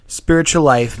Spiritual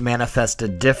life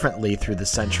manifested differently through the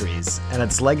centuries, and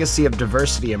its legacy of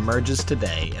diversity emerges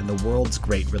today in the world's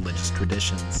great religious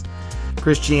traditions.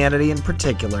 Christianity in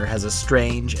particular has a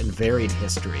strange and varied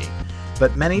history,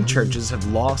 but many churches have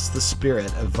lost the spirit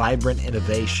of vibrant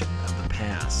innovation of the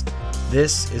past.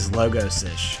 This is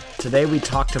Logos-ish. Today we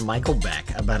talk to Michael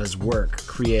Beck about his work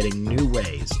creating new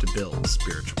ways to build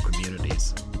spiritual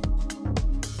communities.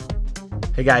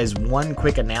 Hey guys, one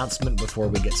quick announcement before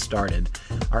we get started.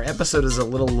 Our episode is a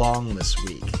little long this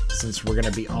week, since we're going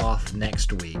to be off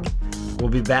next week. We'll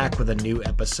be back with a new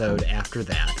episode after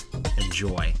that.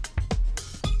 Enjoy.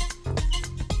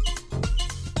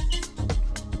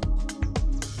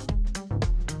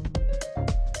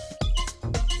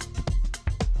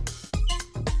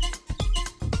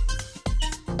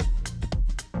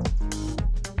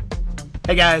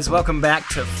 Hey guys, welcome back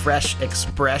to Fresh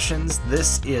Expressions.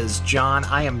 This is John.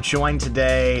 I am joined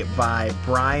today by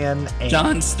Brian and...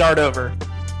 John, start over.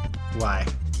 Why?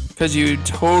 Because you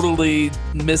totally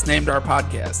misnamed our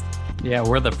podcast. Yeah,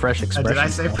 we're the Fresh Expressions. Did I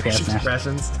say Fresh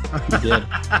Expressions? You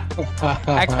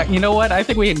did. You know what? I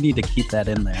think we need to keep that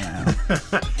in there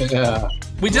now. Yeah.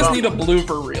 We just need a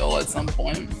blooper reel at some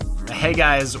point. Hey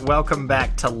guys, welcome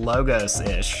back to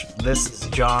Logos-ish. This is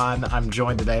John. I'm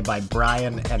joined today by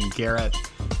Brian and Garrett.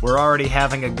 We're already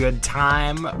having a good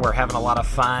time. We're having a lot of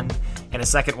fun. In a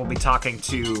second, we'll be talking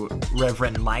to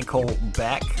Reverend Michael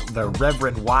Beck, the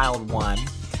Reverend Wild One,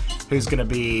 who's going to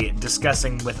be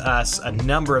discussing with us a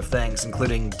number of things,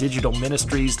 including digital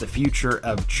ministries, the future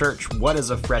of church, what is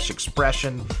a fresh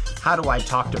expression, how do I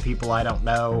talk to people I don't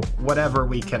know, whatever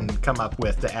we can come up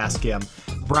with to ask him.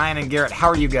 Brian and Garrett, how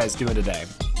are you guys doing today?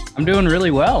 I'm doing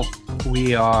really well.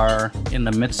 We are in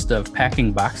the midst of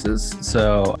packing boxes,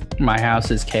 so my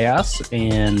house is chaos,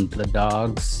 and the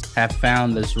dogs have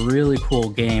found this really cool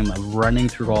game of running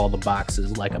through all the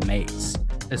boxes like a maze,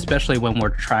 especially when we're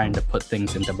trying to put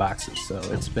things into boxes. So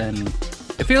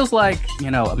it feels like,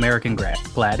 American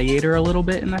Gladiator a little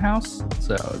bit in the house.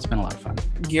 So it's been a lot of fun.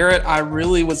 Garrett, I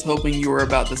really was hoping you were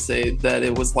about to say that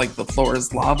it was like The Floor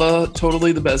is Lava,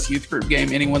 totally the best youth group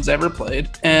game anyone's ever played.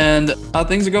 And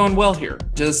things are going well here.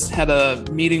 Just had a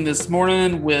meeting this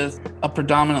morning with a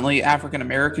predominantly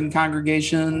African-American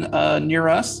congregation near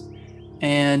us.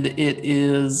 And it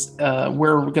is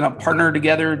we're going to partner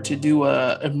together to do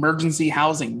a emergency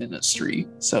housing ministry.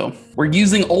 So we're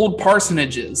using old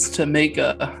parsonages to make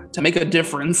a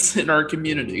difference in our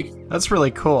community. That's really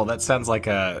cool. That sounds like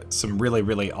some really,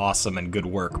 really awesome and good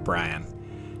work, Brian.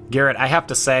 Garrett, I have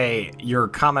to say, your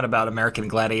comment about American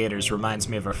Gladiators reminds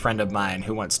me of a friend of mine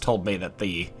who once told me that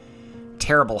the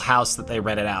terrible house that they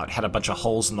rented out had a bunch of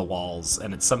holes in the walls,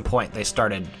 and at some point they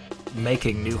started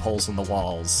making new holes in the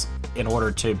walls in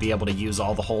order to be able to use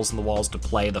all the holes in the walls to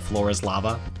play The Floor is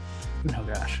Lava. Oh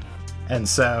gosh. And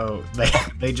so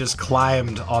they just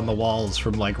climbed on the walls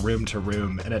from room to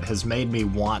room, and it has made me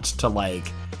want to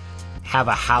have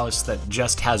a house that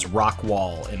just has rock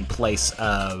wall in place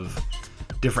of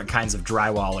different kinds of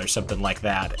drywall or something like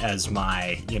that as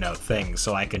my, thing,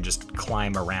 so I can just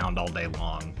climb around all day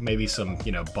long. Maybe some,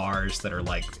 bars that are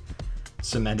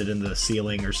cemented into the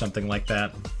ceiling or something like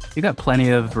that. You got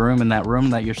plenty of room in that room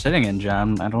that you're sitting in,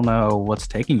 John. I don't know what's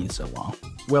taking you so long.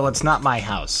 Well, it's not my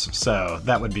house, so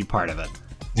that would be part of it.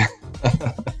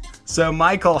 So,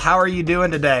 Michael, how are you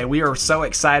doing today? We are so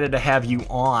excited to have you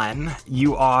on.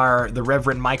 You are the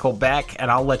Reverend Michael Beck,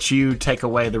 and I'll let you take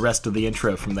away the rest of the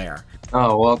intro from there.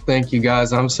 Oh, well, thank you,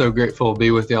 guys. I'm so grateful to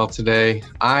be with y'all today.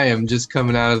 I am just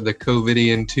coming out of the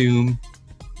COVIDian tomb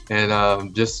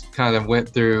and just kind of went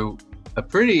through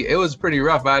it was pretty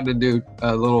rough. I had to do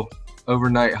a little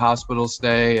overnight hospital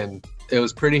stay, and it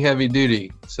was pretty heavy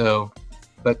duty. So,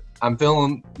 but I'm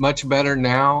feeling much better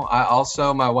now.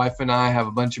 My wife and I have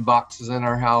a bunch of boxes in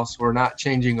our house. We're not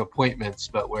changing appointments,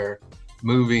 but we're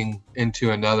moving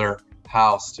into another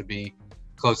house to be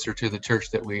closer to the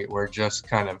church that we were just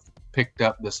kind of picked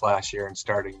up this last year and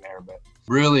starting there. But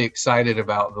really excited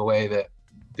about the way that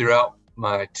throughout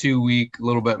my 2-week, a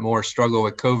little bit more struggle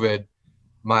with COVID,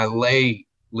 my lay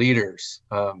leaders,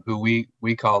 who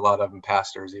we call a lot of them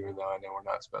pastors, even though I know we're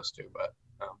not supposed to, but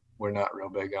we're not real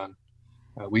big on,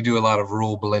 we do a lot of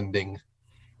rule blending.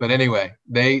 But anyway,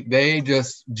 they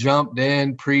just jumped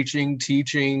in, preaching,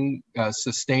 teaching,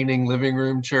 sustaining living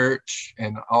room church,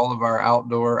 and all of our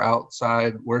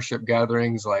outside worship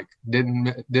gatherings,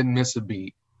 didn't miss a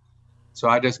beat. So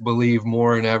I just believe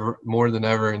more than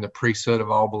ever in the priesthood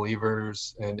of all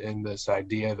believers, and in this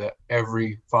idea that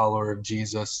every follower of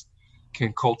Jesus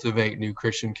can cultivate new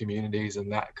Christian communities, and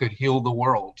that could heal the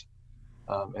world.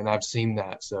 And I've seen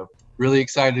that. So really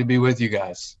excited to be with you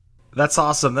guys. That's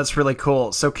awesome. That's really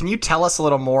cool. So can you tell us a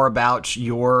little more about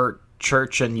your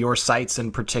church and your sites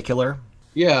in particular?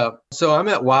 Yeah. So I'm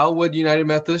at Wildwood United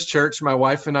Methodist Church. My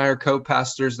wife and I are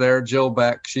co-pastors there. Jill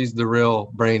Beck, she's the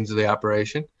real brains of the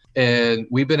operation. And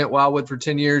we've been at Wildwood for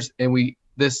 10 years. And we,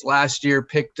 this last year,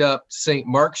 picked up St.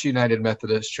 Mark's United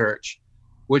Methodist Church,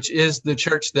 which is the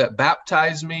church that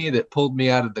baptized me, that pulled me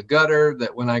out of the gutter,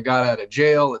 that when I got out of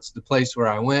jail, it's the place where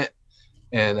I went.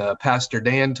 And Pastor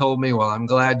Dan told me, well, I'm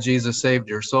glad Jesus saved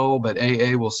your soul, but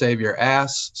AA will save your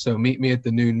ass. So meet me at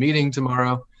the noon meeting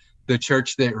tomorrow. The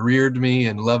church that reared me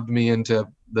and loved me into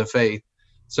the faith.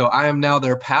 So I am now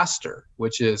their pastor,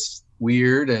 which is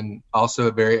weird and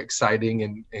also very exciting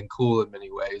and cool in many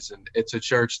ways. And it's a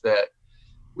church that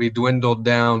we dwindled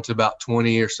down to about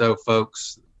 20 or so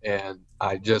folks. And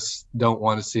I just don't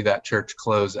want to see that church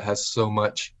close. It has so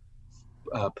much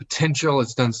potential.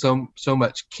 It's done so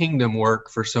much kingdom work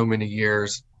for so many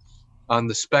years. On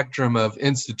the spectrum of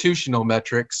institutional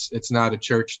metrics, it's not a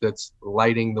church that's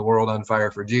lighting the world on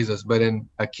fire for Jesus, but in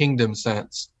a kingdom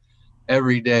sense,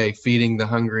 every day feeding the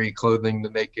hungry, clothing the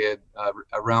naked,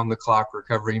 around the clock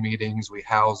recovery meetings. We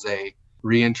house a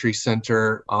reentry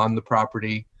center on the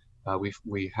property.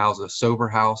 We house a sober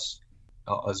house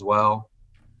as well,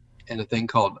 and a thing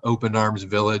called Open Arms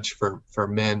Village for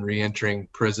men reentering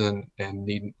prison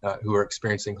and who are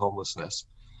experiencing homelessness.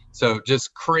 So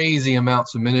just crazy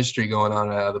amounts of ministry going on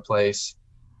out of the place,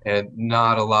 and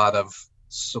not a lot of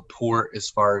support as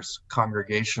far as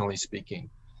congregationally speaking.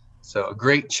 So a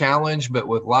great challenge, but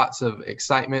with lots of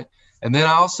excitement. And then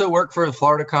I also work for the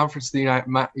Florida Conference of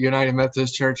the United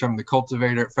Methodist Church. I'm the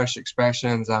cultivator at Fresh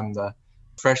Expressions. I'm the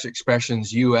Fresh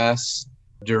Expressions U.S.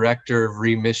 Director of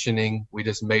Remissioning. We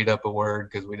just made up a word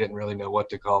because we didn't really know what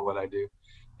to call what I do.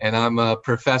 And I'm a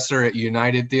professor at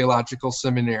United Theological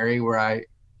Seminary, where I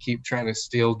keep trying to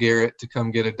steal Garrett to come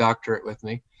get a doctorate with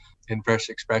me in Fresh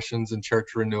Expressions and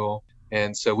Church Renewal.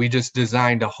 And so we just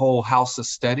designed a whole house of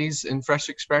studies in Fresh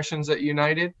Expressions at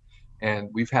United. And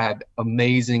we've had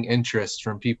amazing interest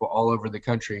from people all over the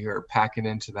country who are packing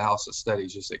into the house of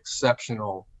studies, just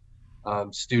exceptional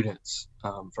students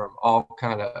from all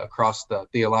kind of across the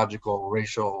theological,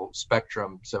 racial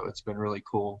spectrum. So it's been really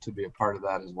cool to be a part of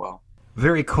that as well.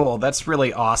 Very cool. That's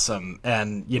really awesome.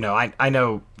 And, you know, I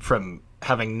know from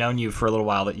having known you for a little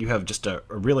while that you have just a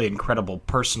really incredible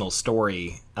personal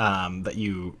story that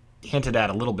you hinted at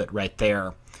a little bit right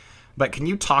there. But can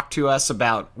you talk to us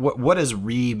about what is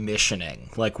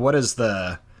remissioning? Like, what does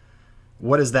that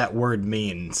word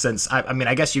mean? Since I mean,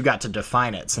 I guess you got to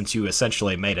define it since you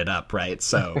essentially made it up, right?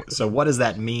 So what does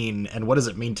that mean, and what does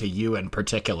it mean to you in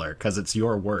particular? Because it's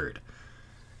your word.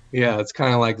 Yeah, it's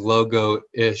kind of like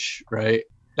logo-ish, right?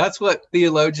 That's what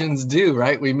theologians do,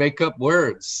 right? We make up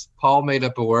words. Paul made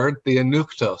up a word,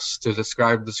 theanuktos, to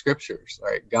describe the scriptures,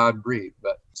 right? God breathed.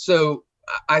 But so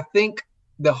I think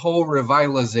the whole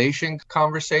revitalization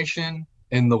conversation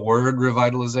and the word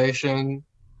revitalization,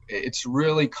 it's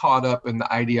really caught up in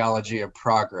the ideology of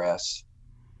progress,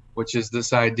 which is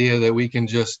this idea that we can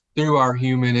just, through our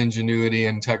human ingenuity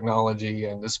and technology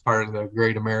and this part of the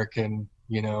great American,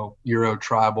 Euro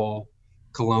tribal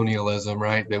colonialism,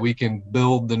 right? That we can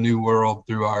build the new world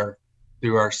through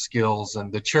our skills.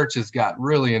 And the church has got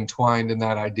really entwined in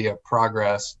that idea of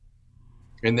progress.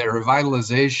 And that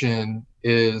revitalization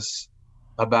is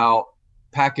about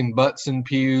packing butts in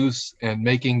pews and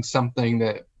making something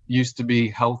that used to be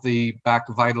healthy back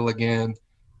vital again.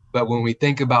 But when we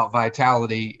think about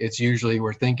vitality, it's usually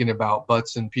we're thinking about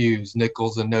butts and pews,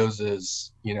 nickels and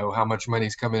noses, how much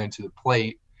money's coming into the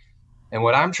plate. And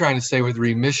what I'm trying to say with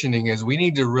remissioning is we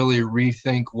need to really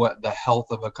rethink what the health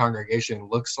of a congregation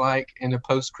looks like in a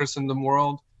post-Christendom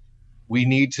world. We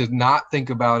need to not think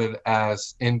about it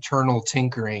as internal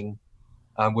tinkering,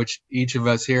 which each of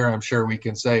us here, I'm sure we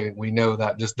can say, we know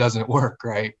that just doesn't work,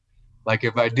 right? Like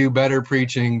if I do better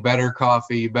preaching, better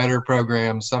coffee, better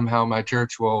programs, somehow my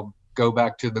church will go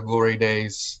back to the glory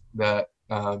days that,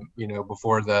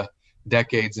 before the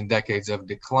decades and decades of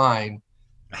decline.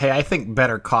 Hey, I think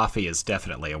better coffee is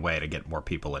definitely a way to get more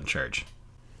people in church.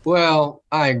 Well,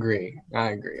 I agree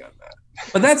on that.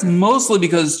 But that's mostly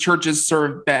because churches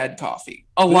serve bad coffee.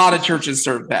 A lot of churches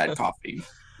serve bad coffee.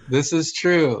 This is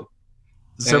true.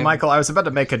 So, Michael, I was about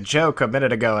to make a joke a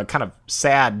minute ago, a kind of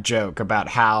sad joke about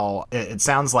how it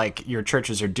sounds like your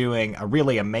churches are doing a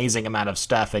really amazing amount of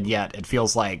stuff, and yet it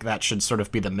feels like that should sort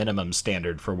of be the minimum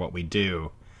standard for what we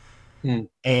do.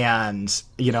 And,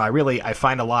 I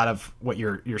find a lot of what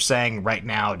you're saying right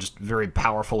now just very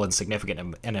powerful and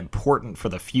significant and important for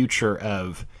the future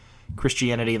of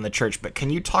Christianity in the church. But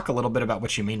can you talk a little bit about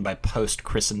what you mean by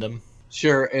post-Christendom?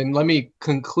 Sure. And let me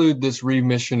conclude this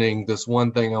remissioning. This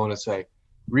one thing I want to say.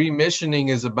 Remissioning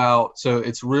is about, so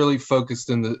it's really focused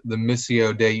in the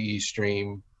Missio Dei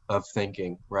stream of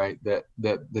thinking, right? That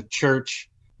the church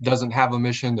doesn't have a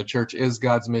mission. The church is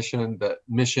God's mission. That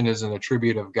mission is an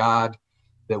attribute of God,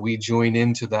 that we join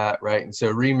into that, right? And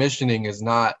so remissioning is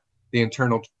not the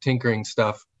internal tinkering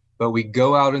stuff, but we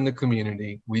go out in the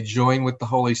community, we join what the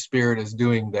Holy Spirit is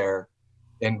doing there.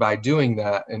 And by doing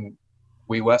that, and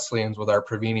we Wesleyans with our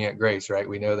prevenient grace, right?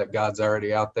 We know that God's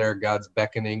already out there. God's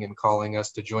beckoning and calling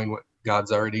us to join what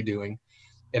God's already doing.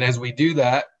 And as we do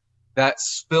that, that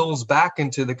spills back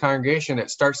into the congregation. It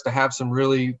starts to have some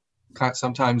really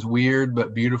sometimes weird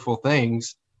but beautiful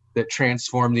things that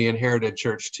transform the inherited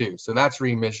church too. So that's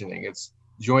remissioning. It's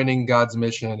joining God's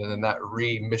mission, and then that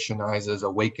remissionizes,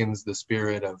 awakens the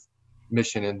spirit of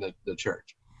mission in the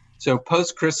church. So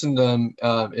post-Christendom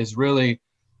is really,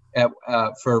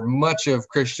 for much of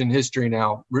Christian history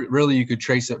now, really you could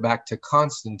trace it back to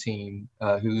Constantine,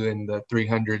 who in the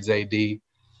 300s AD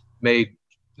made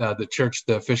the church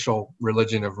the official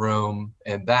religion of Rome,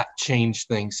 and that changed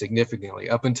things significantly.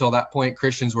 Up until that point,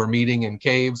 Christians were meeting in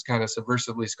caves, kind of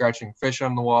subversively scratching fish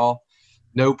on the wall.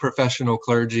 No professional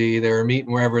clergy. They were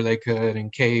meeting wherever they could, in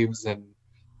caves and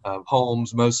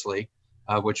homes mostly,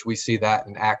 which we see that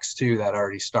in Acts 2, that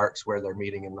already starts where they're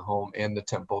meeting in the home and the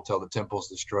temple till the temple's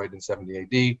destroyed in 70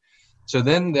 AD. So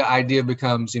then the idea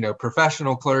becomes,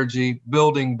 professional clergy,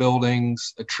 building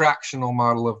buildings, attractional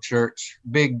model of church,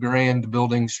 big grand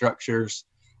building structures.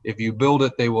 If you build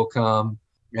it, they will come.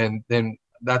 And then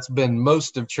that's been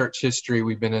most of church history.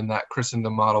 We've been in that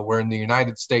Christendom model, where in the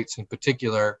United States in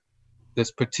particular,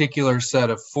 this particular set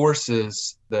of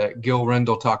forces that Gil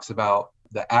Rendle talks about,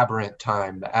 the aberrant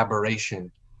time, the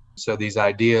aberration. So these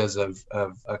ideas of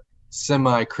a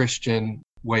semi-Christian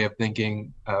way of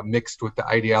thinking mixed with the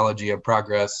ideology of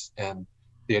progress and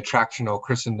the attractional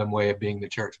Christendom way of being the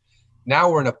church. Now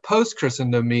we're in a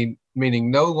post-Christendom,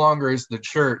 meaning no longer is the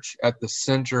church at the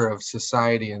center of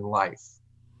society and life.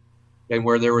 And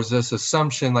where there was this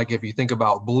assumption, like if you think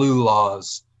about blue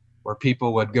laws, where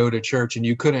people would go to church and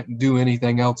you couldn't do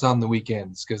anything else on the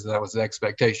weekends because that was the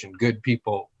expectation. Good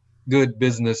people, good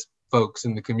business folks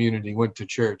in the community went to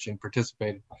church and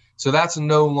participated. So that's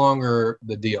no longer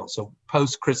the deal. So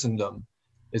post-Christendom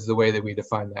is the way that we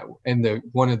define that. And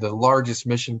one of the largest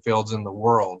mission fields in the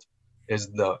world is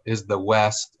the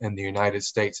West, and the United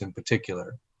States in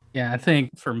particular. Yeah, I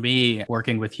think for me,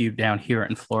 working with you down here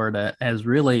in Florida has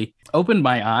really opened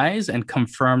my eyes and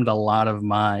confirmed a lot of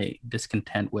my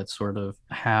discontent with sort of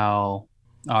how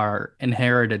our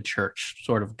inherited church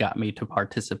sort of got me to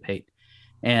participate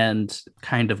and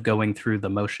kind of going through the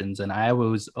motions. And I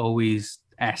was always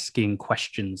asking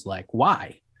questions like,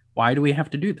 why? Why do we have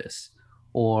to do this?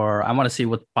 Or I want to see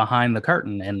what's behind the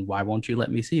curtain, and why won't you let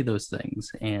me see those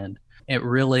things? And it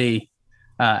really,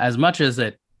 as much as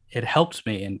it helped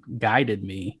me and guided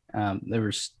me, there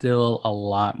was still a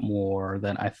lot more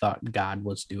than I thought God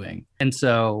was doing. And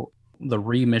so the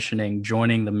remissioning,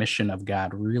 joining the mission of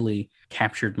God, really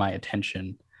captured my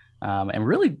attention, and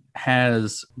really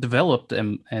has developed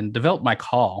and developed my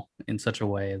call in such a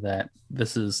way that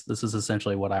this is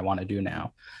essentially what I want to do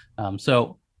now.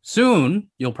 So soon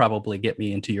you'll probably get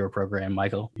me into your program,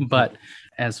 Michael. But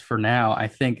as for now, I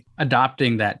think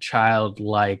adopting that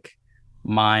childlike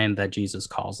mind that Jesus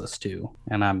calls us to,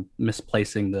 and I'm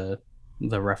misplacing the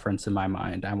reference in my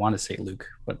mind. I want to say Luke,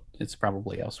 but it's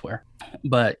probably elsewhere.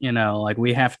 But like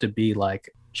we have to be like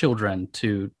children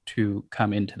to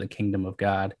come into the kingdom of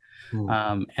God.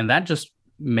 And that just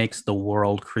makes the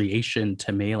world creation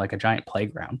to me like a giant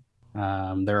playground.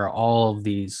 There are all of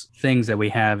these things that we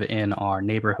have in our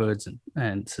neighborhoods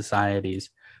and societies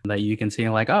that you can see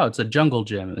like, oh, it's a jungle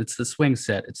gym, it's the swing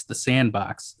set, it's the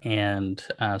sandbox. And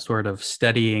sort of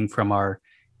studying from our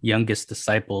youngest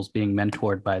disciples, being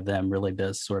mentored by them, really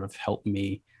does sort of help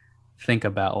me think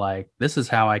about like, this is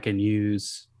how I can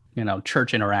use,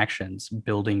 church interactions,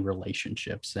 building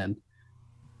relationships and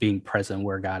being present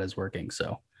where God is working.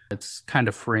 So it's kind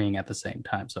of freeing at the same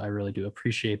time. So I really do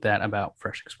appreciate that about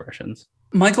Fresh Expressions.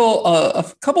 Michael, a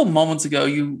couple moments ago,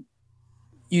 you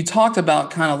talked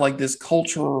about kind of like this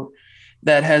culture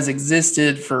that has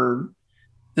existed for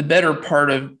the better part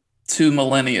of 2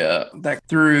 millennia, that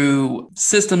through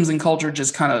systems and culture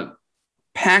just kind of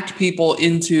packed people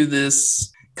into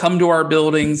this come to our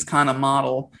buildings kind of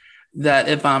model that,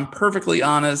 if I'm perfectly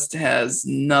honest, has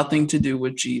nothing to do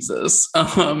with Jesus.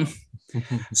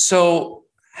 So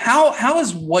how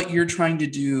is what you're trying to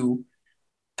do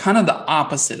kind of the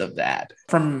opposite of that,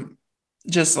 from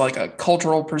just like a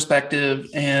cultural perspective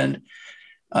and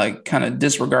kind of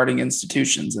disregarding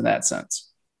institutions in that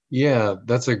sense? Yeah,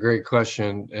 that's a great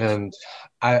question. And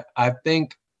I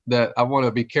think that I want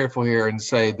to be careful here and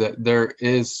say that there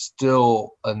is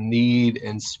still a need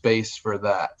and space for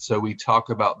that. So we talk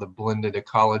about the blended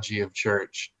ecology of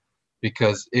church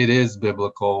because it is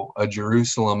biblical, a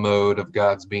Jerusalem mode of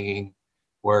God's being,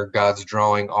 where God's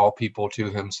drawing all people to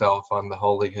himself on the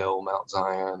holy hill, Mount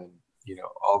Zion, and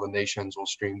all the nations will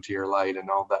stream to your light and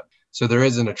all that. So there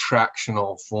is an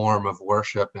attractional form of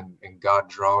worship and God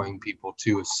drawing people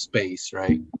to a space,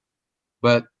 right?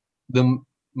 But the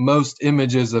most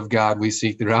images of God we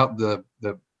see throughout the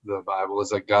Bible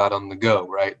is a God on the go,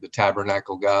 right? The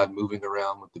tabernacle God moving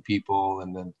around with the people.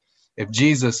 And then if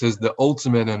Jesus is the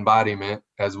ultimate embodiment,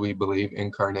 as we believe,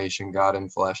 incarnation, God in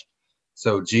flesh.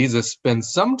 So Jesus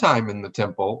spends some time in the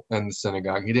temple and the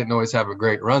synagogue. He didn't always have a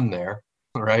great run there,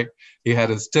 right? He had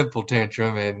his temple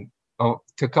tantrum, and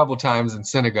a couple times in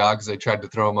synagogues they tried to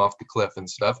throw him off the cliff and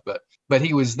stuff, but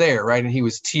he was there, right? And he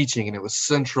was teaching, and it was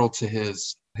central to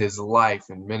his life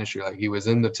and ministry. Like, he was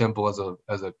in the temple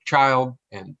as a child,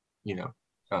 and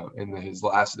in his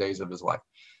last days of his life.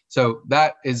 So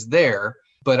that is there.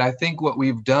 But I think what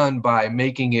we've done by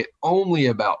making it only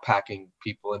about packing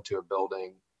people into a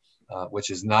building,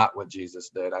 which is not what Jesus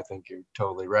did. I think you're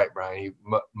totally right, Brian.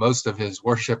 Most of his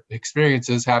worship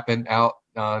experiences happen out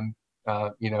on,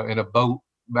 in a boat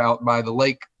out by the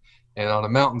lake and on a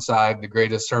mountainside. The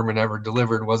greatest sermon ever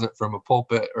delivered wasn't from a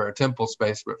pulpit or a temple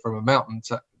space, but from a mountain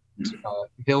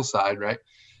hillside, right?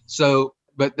 So,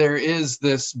 but there is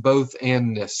this both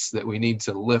andness that we need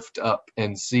to lift up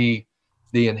and see.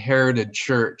 The inherited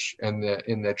church and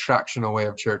in the attractional way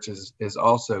of church is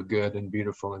also good and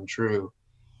beautiful and true.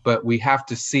 But we have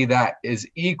to see that is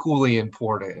equally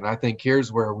important. And I think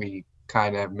here's where we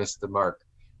kind of missed the mark.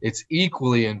 It's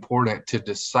equally important to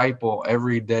disciple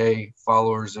everyday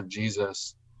followers of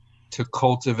Jesus, to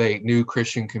cultivate new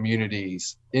Christian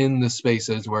communities in the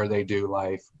spaces where they do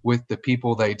life, with the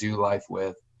people they do life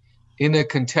with, in a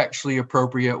contextually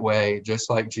appropriate way, just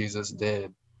like Jesus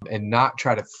did, and not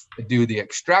try to do the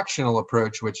extractional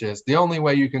approach, which is the only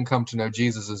way you can come to know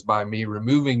Jesus is by me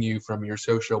removing you from your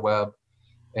social web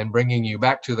and bringing you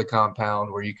back to the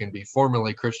compound where you can be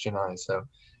formally Christianized. So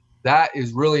that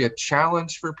is really a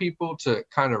challenge for people to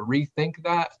kind of rethink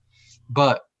that.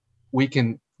 But we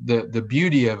can, the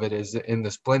beauty of it is that in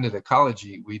this blended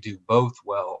ecology, we do both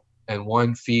well, and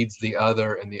one feeds the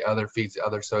other and the other feeds the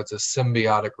other. So it's a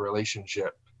symbiotic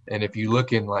relationship. And if you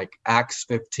look in like Acts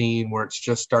 15, where it's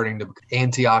just starting to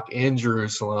Antioch and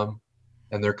Jerusalem,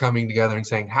 and they're coming together and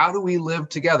saying, how do we live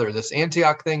together? This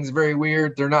Antioch thing's very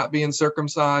weird. They're not being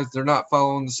circumcised. They're not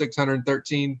following the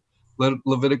 613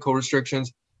 Levitical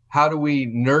restrictions. How do we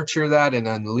nurture that and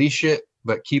unleash it,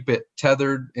 but keep it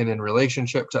tethered and in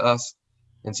relationship to us?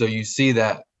 And so you see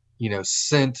that,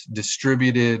 sent,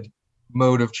 distributed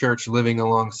mode of church living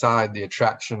alongside the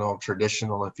attractional,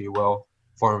 traditional, if you will,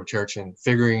 form of church, and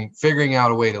figuring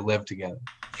out a way to live together.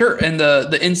 Sure. And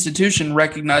the institution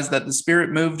recognized that the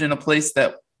Spirit moved in a place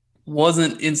that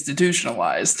wasn't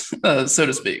institutionalized, so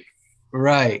to speak.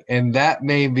 Right. And that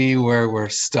may be where we're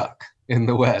stuck in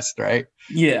the West, right?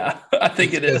 Yeah, I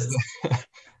think it is.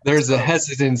 There's a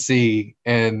hesitancy,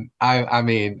 and I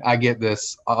mean, I get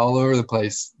this all over the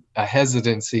place, a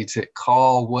hesitancy to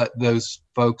call what those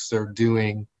folks are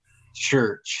doing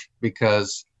church,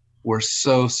 because we're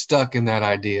so stuck in that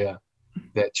idea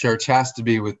that church has to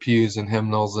be with pews and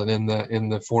hymnals and in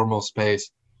the formal space.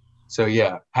 So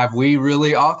yeah, have we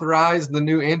really authorized the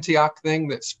new Antioch thing?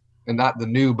 That's, and not the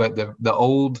new, but the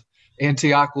old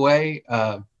Antioch way?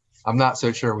 I'm not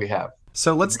so sure we have.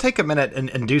 So let's take a minute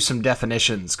and do some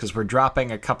definitions, because we're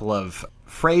dropping a couple of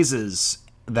phrases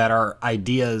that are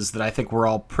ideas that I think we're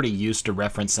all pretty used to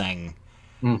referencing.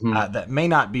 That may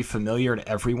not be familiar to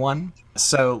everyone.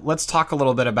 So let's talk a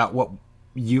little bit about what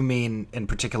you mean in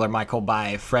particular, Michael,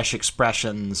 by fresh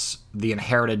expressions, the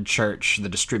inherited church, the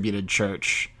distributed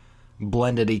church,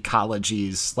 blended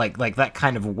ecologies, like that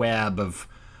kind of web of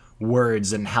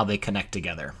words and how they connect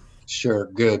together. Sure.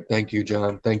 Good. Thank you,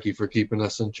 John. Thank you for keeping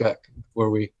us in check before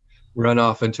we run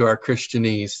off into our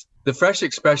Christianese. The fresh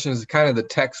expression is kind of the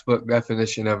textbook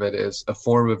definition of it, is a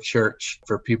form of church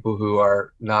for people who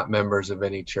are not members of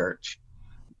any church.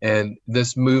 And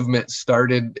this movement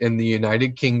started in the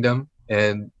United Kingdom,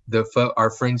 and our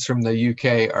friends from the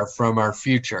UK are from our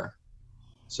future.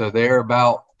 So they're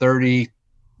about 30,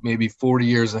 maybe 40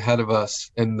 years ahead of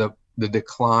us in the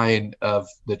decline of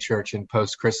the church in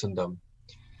post-Christendom.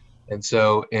 And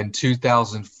so in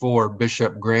 2004,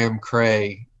 Bishop Graham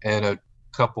Cray and a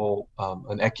couple,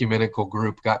 an ecumenical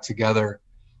group got together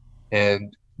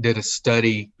and did a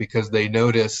study because they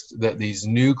noticed that these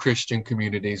new Christian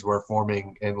communities were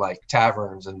forming in like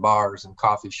taverns and bars and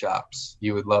coffee shops.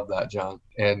 You would love that, John.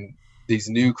 And these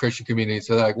new Christian communities,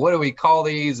 so they're like, what do we call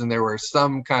these? And there were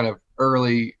some kind of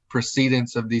early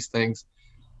precedents of these things.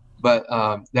 But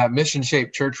that Mission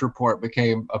Shaped Church report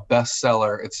became a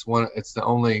bestseller. It's the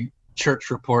only church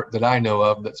report that I know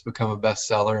of that's become a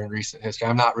bestseller in recent history.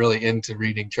 I'm not really into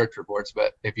reading church reports,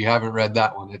 but if you haven't read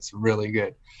that one, it's really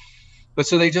good. But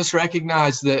so they just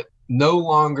recognize that no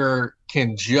longer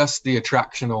can just the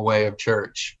attractional way of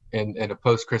church in a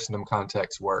post-Christendom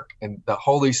context work. And the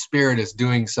Holy Spirit is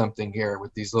doing something here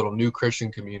with these little new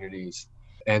Christian communities.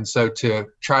 And so to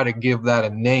try to give that a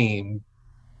name,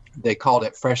 they called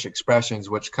it Fresh Expressions,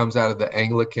 which comes out of the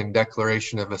Anglican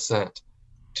Declaration of Assent,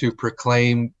 to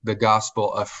proclaim the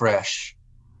gospel afresh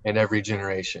in every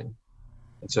generation.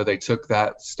 And so they took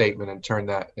that statement and turned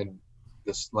that in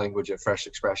this language of fresh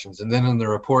expressions. And then in the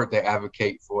report, they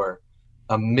advocate for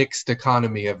a mixed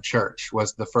economy of church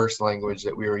was the first language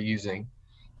that we were using.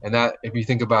 And that, if you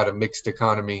think about a mixed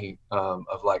economy of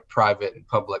like private and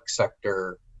public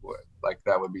sector, like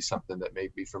that would be something that may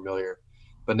be familiar.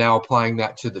 But now applying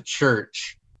that to the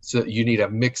church, so you need a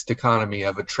mixed economy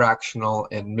of attractional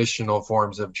and missional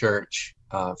forms of church,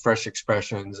 fresh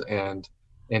expressions and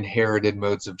inherited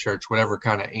modes of church, whatever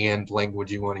kind of and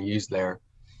language you want to use there.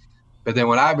 But then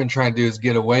what I've been trying to do is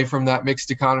get away from that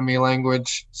mixed economy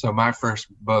language. So my first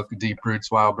book, Deep Roots,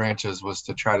 Wild Branches, was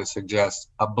to try to suggest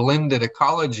a blended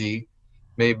ecology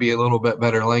may be a little bit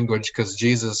better language, because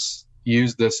Jesus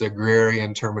used this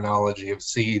agrarian terminology of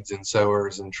seeds and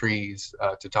sowers and trees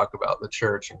to talk about the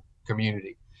church and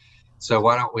community. So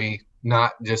why don't we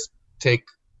not just take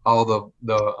all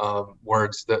the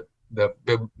words that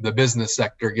the business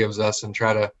sector gives us and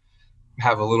try to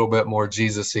have a little bit more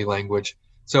Jesus-y language.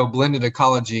 So blended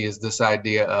ecology is this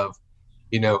idea of,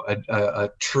 a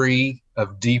tree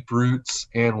of deep roots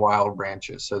and wild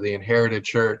branches. So the inherited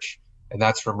church, and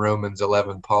that's from Romans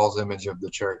 11, Paul's image of the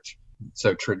church.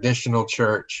 So traditional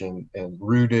church and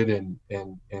rooted in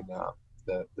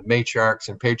the matriarchs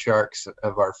and patriarchs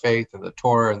of our faith and the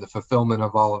Torah and the fulfillment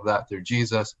of all of that through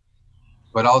Jesus.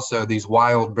 But also these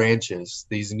wild branches,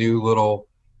 these new little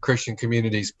Christian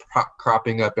communities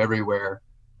cropping up everywhere,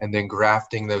 and then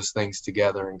grafting those things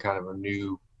together in kind of a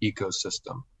new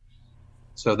ecosystem.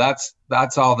 So that's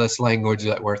all this language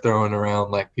that we're throwing around,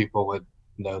 like people would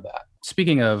know that.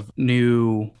 Speaking of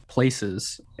new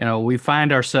places, we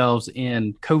find ourselves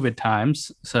in COVID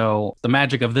times. So the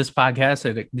magic of this podcast,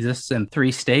 it exists in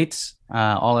 3 states,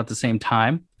 all at the same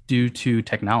time due to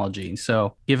technology.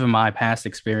 So given my past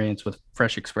experience with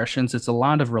Fresh Expressions, it's a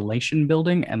lot of relation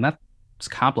building, and that's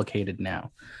complicated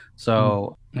now.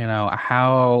 So,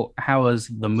 how is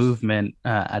the movement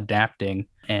adapting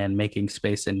and making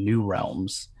space in new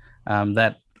realms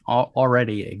that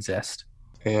already exist?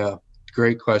 Yeah,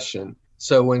 great question.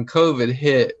 So when COVID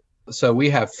hit, so we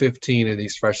have 15 of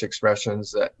these Fresh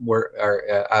Expressions that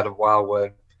are out of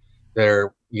Wildwood.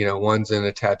 They're, one's in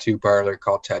a tattoo parlor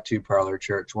called Tattoo Parlor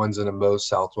Church. One's in a Moe's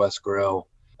Southwest Grill,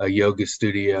 a yoga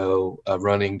studio, a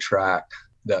running track,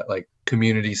 that like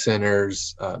community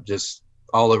centers, just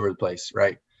all over the place,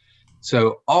 right?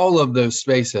 So all of those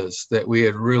spaces that we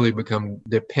had really become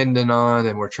dependent on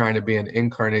and we're trying to be an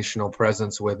incarnational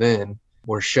presence within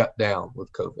were shut down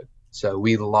with COVID. So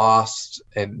we lost,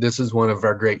 and this is one of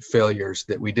our great failures,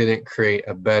 that we didn't create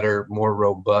a better, more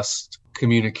robust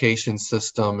communication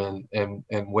system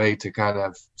and way to kind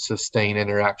of sustain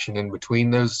interaction in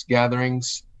between those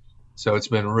gatherings. So it's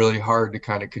been really hard to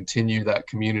kind of continue that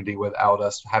community without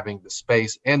us having the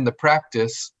space and the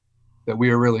practice that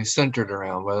we are really centered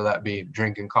around, whether that be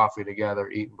drinking coffee together,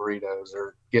 eating burritos,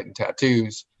 or getting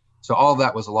tattoos. So all of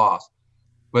that was lost.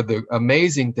 But the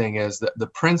amazing thing is that the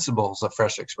principles of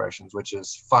Fresh Expressions, which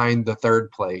is find the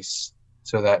third place,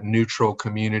 so that neutral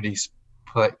community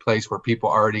place where people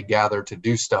already gather to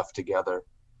do stuff together,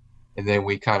 and then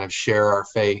we kind of share our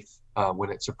faith when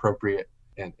it's appropriate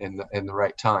and in the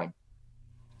right time.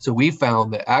 So we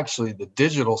found that actually the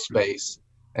digital space,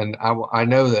 and I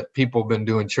know that people have been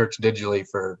doing church digitally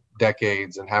for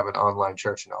decades and have an online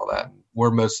church and all that. And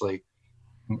we're mostly,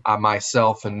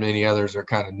 myself and many others are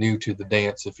kind of new to the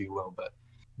dance, if you will, but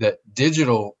that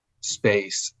digital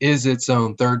space is its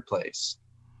own third place,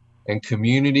 and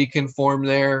community can form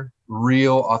there,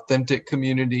 real authentic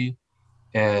community,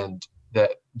 and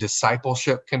that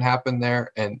discipleship can happen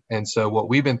there. And so what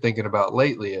we've been thinking about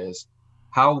lately is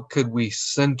how could we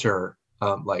center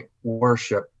like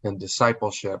worship and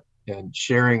discipleship and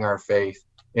sharing our faith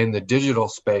in the digital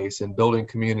space and building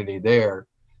community there,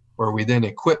 where we then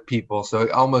equip people. So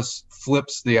it almost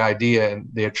flips the idea, and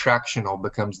the attractional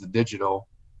becomes the digital.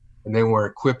 And then we're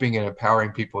equipping and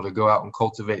empowering people to go out and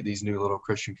cultivate these new little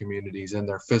Christian communities in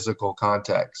their physical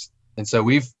context. And so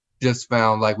we've just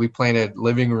found, like, we planted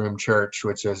Living Room Church,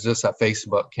 which is just a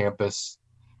Facebook campus.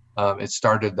 It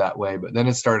started that way, but then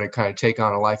it started to kind of take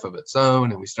on a life of its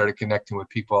own. And we started connecting with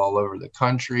people all over the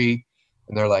country.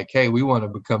 And they're like, hey, we want to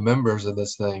become members of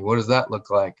this thing. What does that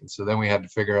look like? And so then we had to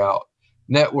figure out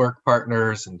network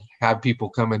partners and have people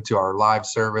come into our live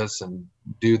service and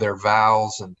do their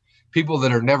vows, and people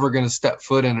that are never going to step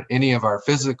foot in any of our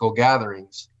physical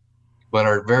gatherings, but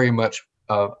are very much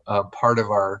a part of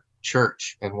our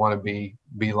church and want to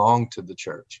belong to the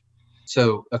church.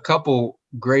 So a couple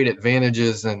great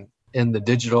advantages in the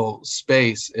digital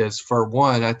space is, for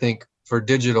one, I think for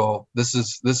digital, this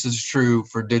is true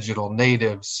for digital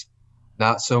natives,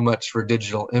 not so much for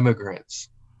digital immigrants.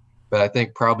 But I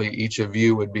think probably each of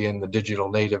you would be in the digital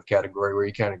native category, where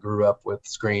you kind of grew up with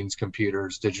screens,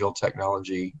 computers, digital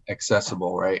technology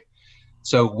accessible, right?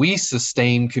 So we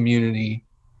sustain community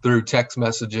through text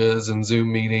messages and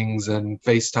Zoom meetings and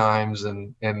FaceTimes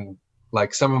and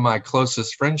like some of my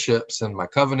closest friendships and my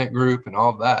covenant group and all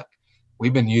of that,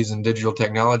 we've been using digital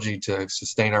technology to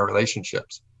sustain our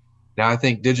relationships. Now, I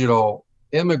think digital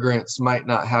immigrants might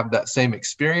not have that same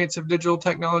experience of digital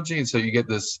technology. And so you get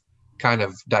this kind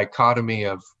of dichotomy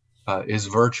of is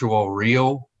virtual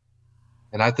real?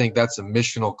 And I think that's a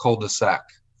missional cul-de-sac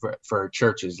for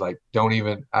churches. Like,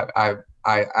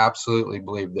 I absolutely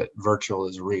believe that virtual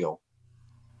is real.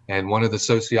 And one of the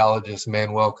sociologists,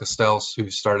 Manuel Castells, who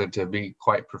started to be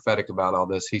quite prophetic about all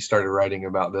this, he started writing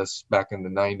about this back in the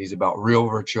 90s, about real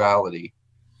virtuality,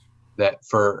 that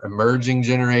for emerging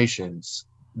generations,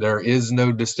 there is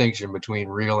no distinction between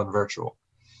real and virtual.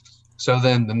 So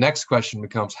then the next question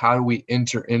becomes, how do we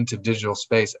enter into digital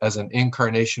space as an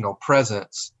incarnational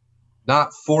presence,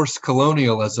 not forced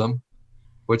colonialism,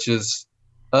 which is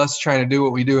us trying to do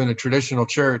what we do in a traditional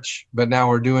church, but now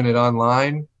we're doing it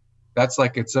online. That's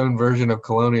like its own version of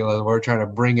colonialism. We're trying to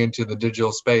bring into the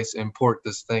digital space, import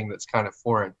this thing that's kind of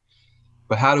foreign.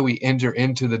 But how do we enter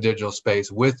into the digital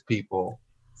space with people,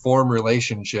 form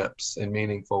relationships in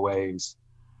meaningful ways,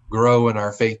 grow in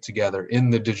our faith together in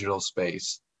the digital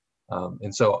space?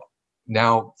 And so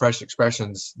now Fresh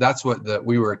Expressions, that's what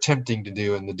we were attempting to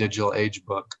do in the Digital Age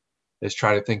book, is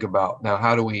try to think about, now,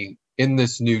 how do we, in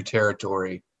this new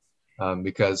territory,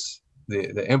 because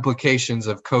the implications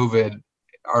of COVID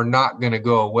are not going to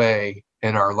go away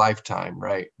in our lifetime,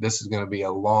 right? This is going to be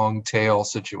a long tail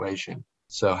situation.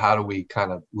 So how do we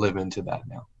kind of live into that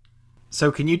now?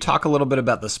 So can you talk a little bit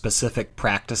about the specific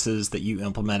practices that you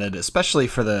implemented, especially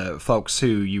for the folks who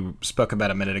you spoke about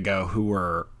a minute ago, who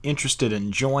were interested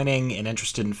in joining and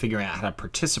interested in figuring out how to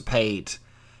participate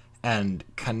and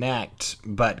connect,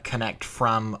 but connect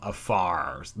from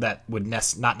afar, that would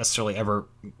not necessarily ever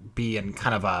be in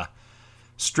kind of a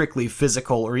strictly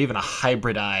physical or even a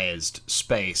hybridized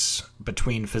space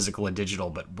between physical and digital,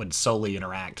 but would solely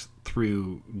interact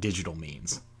through digital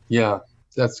means? Yeah,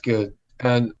 that's good.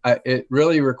 And it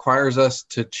really requires us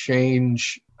to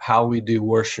change how we do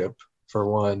worship, for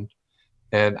one.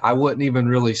 And I wouldn't even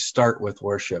really start with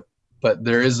worship, but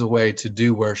there is a way to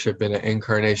do worship in an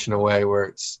incarnational way, where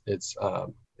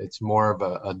it's more of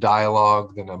a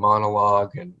dialogue than a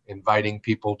monologue, and inviting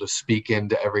people to speak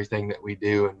into everything that we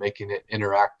do and making it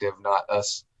interactive, not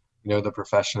us, the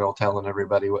professional telling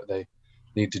everybody what they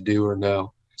need to do or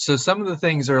know. So some of the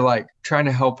things are like trying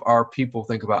to help our people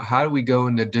think about, how do we go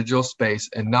into digital space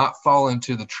and not fall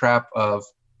into the trap of,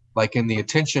 like, in the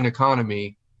attention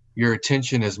economy, your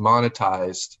attention is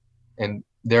monetized, and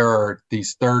there are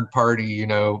these third party,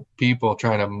 people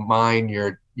trying to mine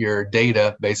your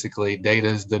data. Basically, data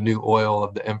is the new oil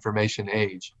of the information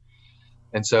age.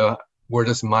 And so we're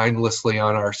just mindlessly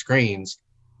on our screens.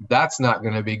 That's not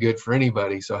going to be good for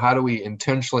anybody. So how do we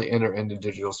intentionally enter into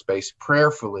digital space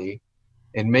prayerfully,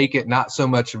 and make it not so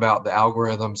much about the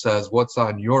algorithm says what's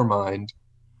on your mind,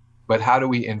 but how do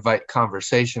we invite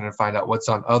conversation and find out what's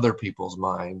on other people's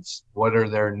minds? What are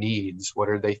their needs? What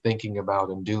are they thinking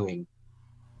about and doing?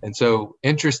 And so,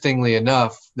 interestingly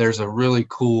enough, there's a really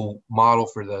cool model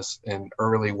for this in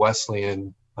early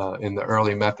Wesleyan, in the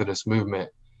early Methodist movement,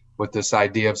 with this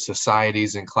idea of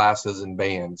societies and classes and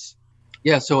bands.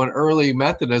 Yeah, so in early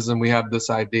Methodism, we have this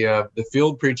idea of the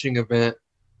field preaching event,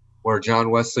 where John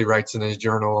Wesley writes in his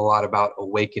journal a lot about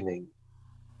awakening.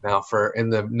 Now, in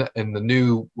the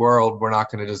new world, we're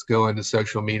not going to just go into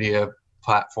social media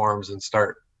platforms and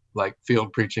start like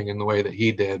field preaching in the way that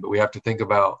he did, but we have to think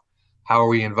about, how are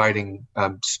we inviting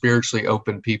spiritually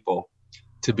open people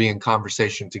to be in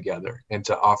conversation together and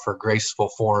to offer graceful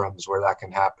forums where that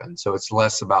can happen. So it's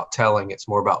less about telling, it's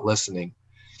more about listening.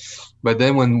 But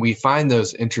then when we find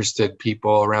those interested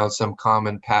people around some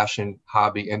common passion,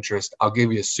 hobby, interest, I'll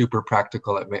give you a super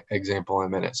practical example in a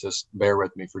minute. So just bear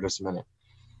with me for just a minute.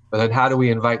 But then how do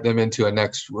we invite them into a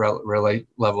next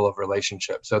level of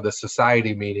relationship? So the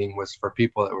society meeting was for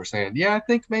people that were saying, yeah, I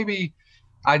think maybe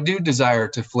I do desire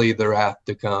to flee the wrath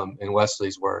to come, in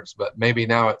Wesley's words, but maybe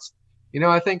now it's,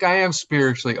 I think I am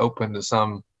spiritually open to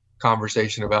some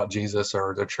conversation about Jesus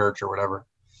or the church or whatever.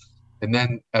 And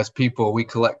then as people, we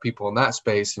collect people in that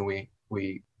space, and we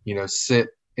sit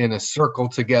in a circle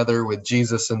together with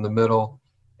Jesus in the middle,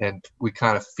 and we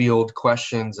kind of field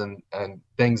questions and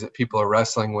things that people are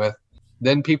wrestling with.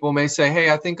 Then people may say,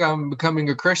 hey, I think I'm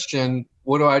becoming a Christian.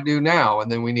 What do I do now?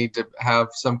 And then we need to have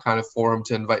some kind of forum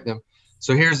to invite them.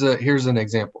 So here's an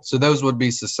example. So those would be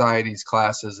societies,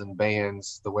 classes, and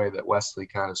bands, the way that Wesley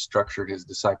kind of structured his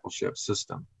discipleship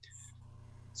system.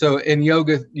 So in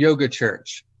yoga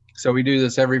church, so we do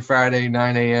this every Friday,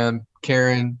 9 a.m.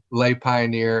 Karen, lay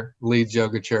pioneer, leads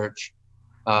yoga church.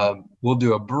 We'll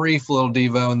do a brief little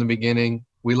Devo in the beginning.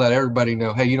 We let everybody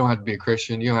know, hey, you don't have to be a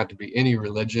Christian. You don't have to be any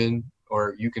religion,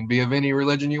 or you can be of any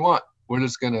religion you want. We're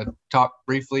just going to talk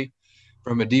briefly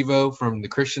from a Devo from the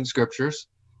Christian scriptures.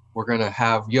 We're going to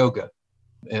have yoga.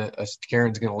 And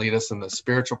Karen's going to lead us in the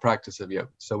spiritual practice of yoga.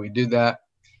 So we do that,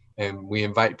 and we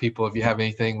invite people. If you have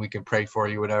anything, we can pray for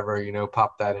you, whatever,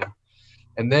 pop that in.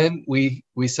 And then we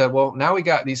said, well, now we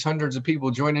got these hundreds of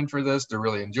people joining for this. They're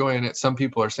really enjoying it. Some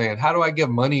people are saying, how do I give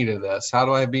money to this? How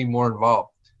do I be more involved?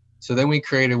 So then we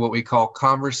created what we call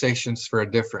Conversations for a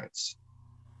Difference.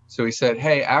 So we said,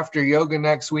 hey, after yoga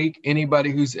next week,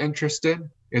 anybody who's interested,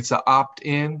 it's an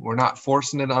opt-in. We're not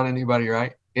forcing it on anybody,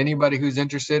 right? Anybody who's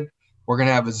interested, we're going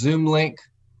to have a Zoom link.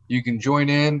 You can join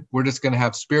in. We're just going to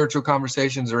have spiritual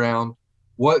conversations around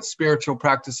what spiritual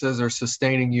practices are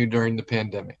sustaining you during the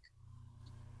pandemic.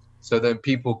 So then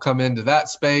people come into that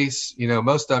space,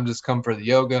 most of them just come for the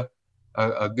yoga.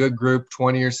 A good group,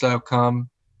 20 or so, come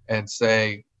and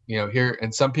say, here,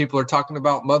 and some people are talking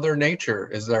about Mother Nature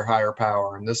is their higher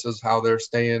power, and this is how they're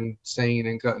staying sane.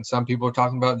 And some people are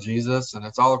talking about Jesus, and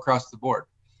it's all across the board.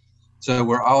 So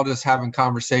we're all just having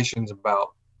conversations about,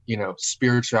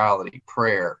 spirituality,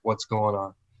 prayer, what's going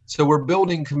on. So we're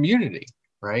building community,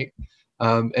 right?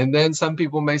 And then some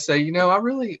people may say,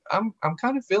 I'm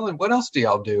kind of feeling, what else do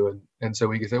y'all do? And so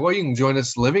we can say, well, you can join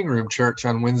us living room church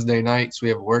on Wednesday nights. We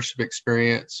have a worship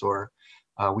experience, or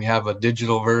we have a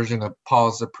digital version of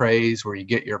Pause of Praise where you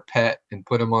get your pet and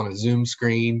put them on a Zoom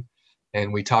screen.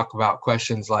 And we talk about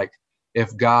questions like,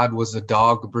 if God was a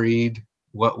dog breed,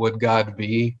 what would God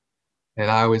be? And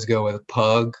I always go with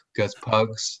pug, because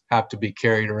pugs have to be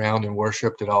carried around and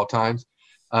worshiped at all times.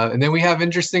 And then we have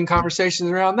interesting conversations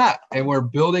around that. And we're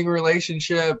building a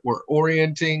relationship. We're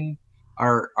orienting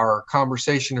our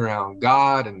conversation around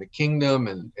God and the kingdom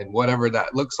and whatever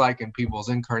that looks like in people's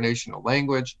incarnational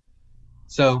language.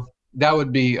 So that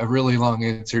would be a really long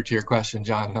answer to your question,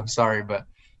 John. I'm sorry, but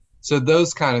so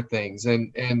those kind of things.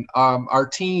 And our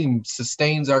team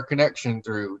sustains our connection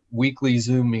through weekly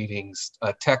Zoom meetings,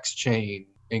 a text chain,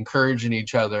 encouraging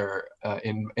each other,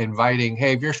 inviting,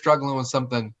 hey, if you're struggling with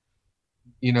something,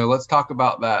 let's talk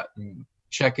about that, and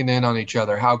checking in on each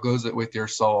other. How goes it with your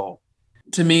soul?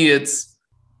 To me, it's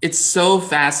so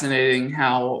fascinating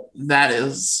how that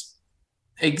is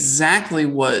exactly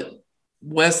what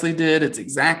Wesley did. It's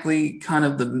exactly kind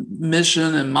of the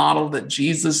mission and model that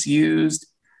Jesus used.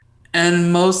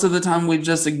 And most of the time we've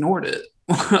just ignored it,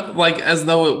 like as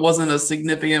though it wasn't a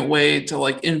significant way to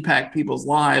impact people's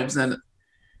lives. And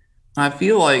I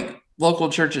feel like local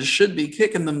churches should be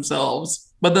kicking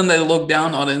themselves, but then they look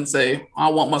down on it and say, I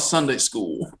want my Sunday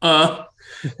school.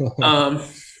 And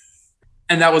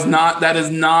that is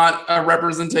not a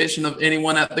representation of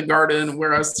anyone at the Garden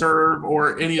where I serve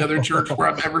or any other church where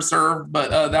I've ever served.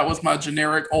 But that was my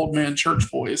generic old man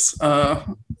church voice.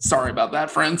 Sorry about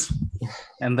that, friends.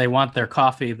 And they want their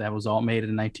coffee that was all made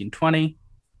in 1920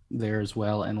 there as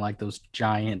well, and those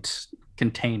giant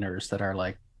containers that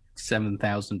are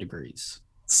 7,000 degrees.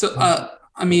 So,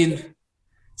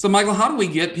 so Michael, how do we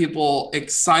get people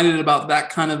excited about that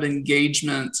kind of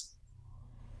engagement?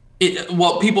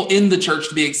 People in the church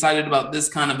to be excited about this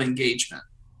kind of engagement,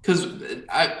 because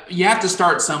you have to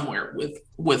start somewhere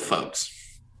with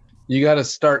folks. You got to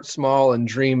start small and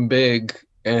dream big.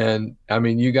 And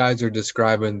you guys are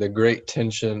describing the great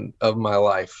tension of my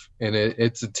life, and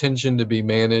it's a tension to be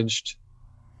managed,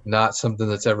 not something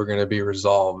that's ever going to be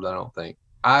resolved. I don't think.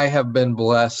 I have been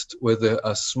blessed with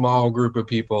a small group of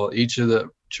people, each of the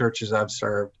churches I've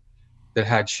served, that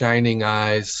had shining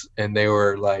eyes, and they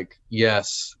were like,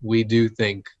 yes, we do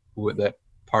think that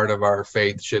part of our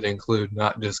faith should include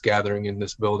not just gathering in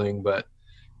this building, but,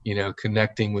 you know,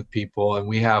 connecting with people. And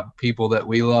we have people that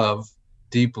we love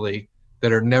deeply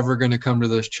that are never going to come to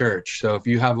this church. So if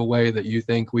you have a way that you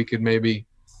think we could maybe,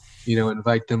 you know,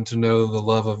 invite them to know the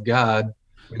love of God,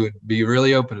 we would be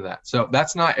really open to that. So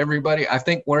that's not everybody. I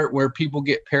think where people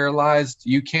get paralyzed,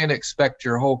 you can't expect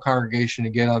your whole congregation to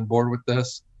get on board with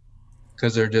this,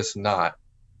 because they're just not.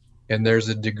 And there's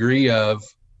a degree of,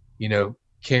 you know,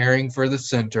 caring for the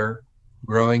center,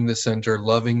 growing the center,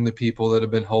 loving the people that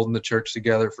have been holding the church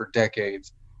together for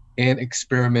decades, and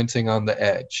experimenting on the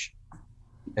edge.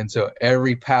 And so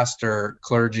every pastor,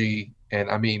 clergy, and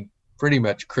I mean, pretty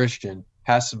much Christian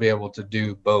has to be able to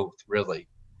do both, really,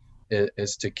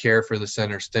 is to care for the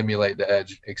center, stimulate the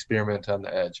edge, experiment on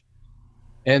the edge.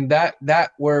 And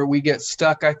that where we get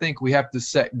stuck, I think we have to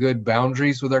set good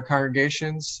boundaries with our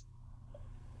congregations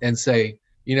and say,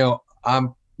 you know,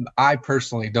 I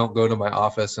personally don't go to my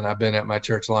office, and I've been at my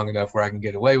church long enough where I can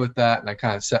get away with that. And I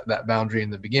kind of set that boundary in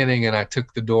the beginning, and I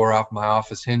took the door off my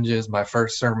office hinges. My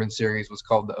first sermon series was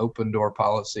called the Open Door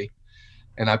Policy.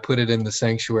 And I put it in the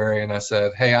sanctuary, and I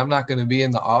said, hey, I'm not going to be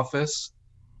in the office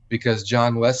because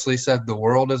John Wesley said the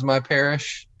world is my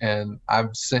parish, and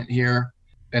I'm sent here,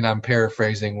 and I'm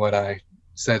paraphrasing what I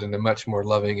said in a much more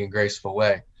loving and graceful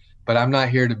way. But I'm not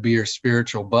here to be your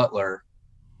spiritual butler.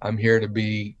 I'm here to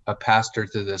be a pastor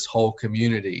to this whole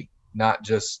community, not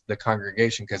just the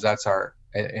congregation, because that's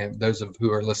and those of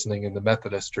who are listening in the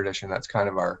Methodist tradition, that's kind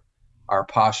of our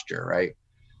posture, right?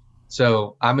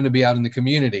 So I'm going to be out in the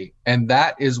community, and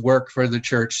that is work for the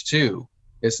church too.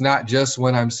 It's not just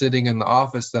when I'm sitting in the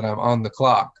office that I'm on the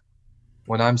clock.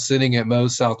 When I'm sitting at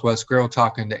Moe's Southwest Grill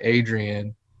talking to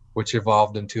Adrian, which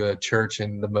evolved into a church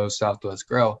in the Moe's Southwest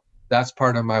Grill, that's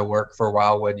part of my work for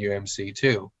Wildwood UMC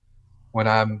too. When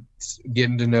I'm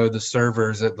getting to know the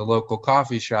servers at the local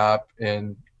coffee shop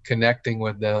and connecting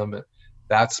with them,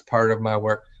 that's part of my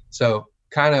work. So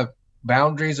kind of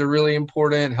boundaries are really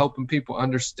important, helping people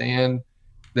understand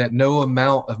that no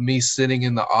amount of me sitting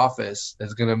in the office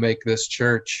is going to make this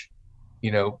church,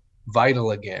 you know,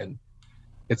 vital again.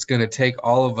 It's going to take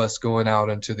all of us going out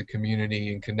into the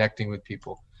community and connecting with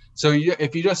people. So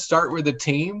if you just start with a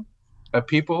team of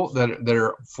people that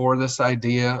are for this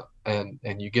idea, and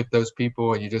you get those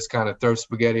people and you just kind of throw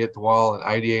spaghetti at the wall and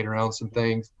ideate around some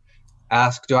things,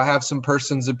 ask, do I have some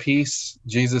persons of peace?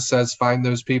 Jesus says, find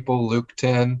those people, Luke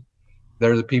 10.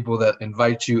 They're the people that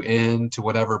invite you in to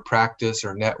whatever practice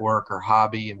or network or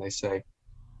hobby. And they say,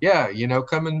 yeah, you know,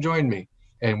 come and join me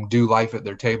and do life at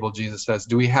their table. Jesus says,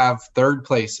 do we have third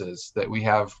places that we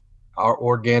have our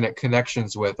organic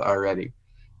connections with already?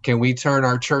 Can we turn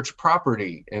our church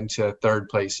property into third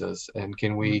places? And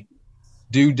can we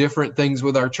do different things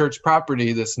with our church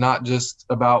property that's not just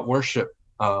about worship?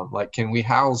 Like, can we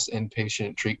house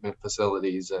inpatient treatment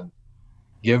facilities and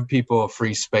give people a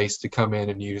free space to come in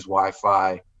and use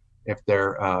Wi-Fi if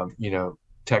they're, you know,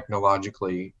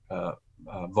 technologically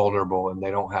vulnerable and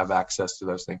they don't have access to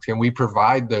those things? Can we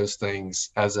provide those things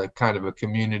as a kind of a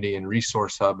community and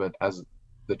resource hub as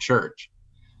the church?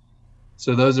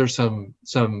 So those are some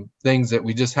things that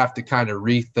we just have to kind of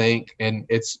rethink, and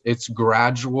it's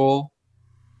gradual.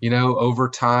 You know, over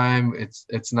time,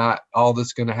 it's not all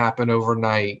that's going to happen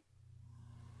overnight.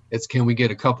 It's, can we get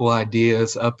a couple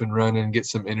ideas up and running, get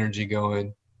some energy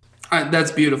going?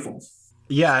 That's beautiful.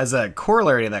 Yeah, as a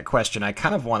corollary to that question, I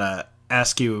kind of want to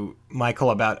ask you,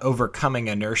 Michael, about overcoming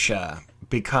inertia,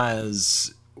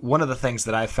 because one of the things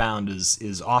that I found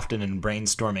is often in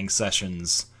brainstorming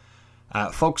sessions,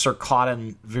 folks are caught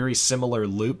in very similar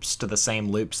loops to the same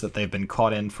loops that they've been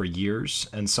caught in for years.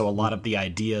 And so a lot of the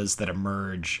ideas that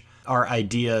emerge are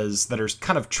ideas that are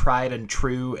kind of tried and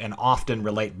true and often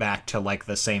relate back to like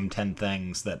the same 10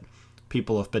 things that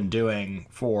people have been doing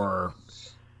for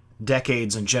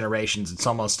decades and generations. It's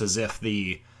almost as if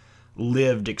the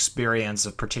lived experience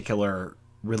of particular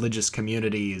religious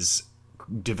communities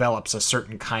develops a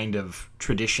certain kind of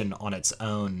tradition on its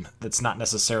own that's not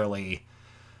necessarily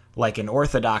like an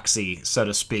orthodoxy, so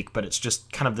to speak, but it's just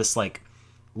kind of this like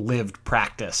lived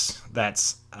practice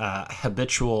that's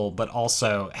habitual, but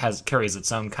also carries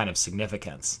its own kind of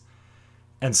significance.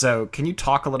 And so can you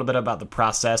talk a little bit about the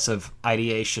process of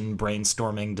ideation,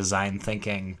 brainstorming, design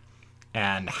thinking,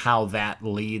 and how that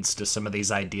leads to some of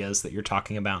these ideas that you're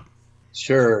talking about?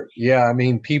 Sure. Yeah. I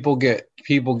mean, people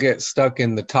get stuck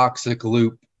in the toxic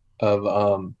loop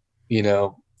of, you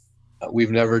know,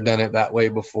 we've never done it that way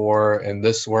before, and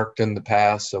this worked in the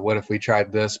past, so what if we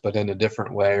tried this but in a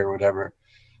different way or whatever?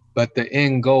 But the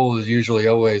end goal is usually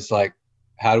always like,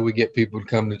 how do we get people to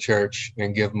come to church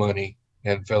and give money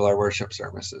and fill our worship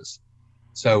services?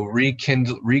 So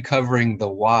recovering the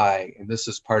why, and this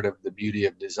is part of the beauty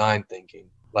of design thinking.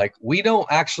 Like, we don't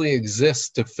actually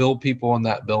exist to fill people in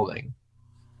that building.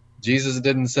 Jesus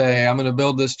didn't say, I'm going to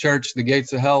build this church, the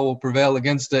gates of hell will prevail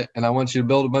against it, and I want you to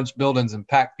build a bunch of buildings and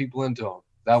pack people into them.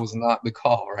 That was not the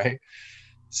call, right?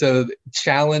 So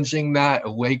challenging that,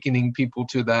 awakening people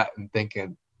to that, and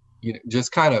thinking,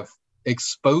 just kind of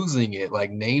exposing it,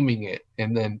 like naming it,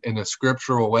 and then in a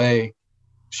scriptural way,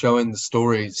 showing the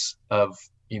stories of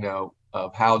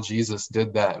how Jesus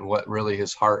did that and what really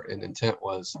his heart and intent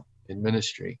was in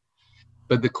ministry.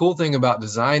 But the cool thing about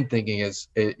design thinking is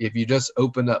if you just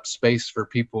open up space for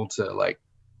people to like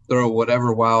throw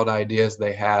whatever wild ideas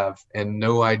they have, and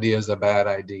no idea is a bad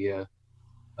idea,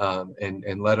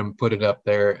 and let them put it up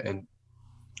there.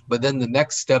 But then the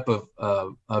next step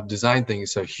of design thinking,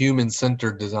 so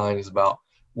human-centered design, is about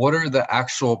what are the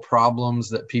actual problems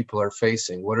that people are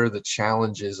facing? What are the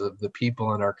challenges of the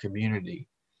people in our community?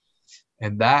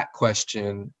 And that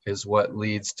question is what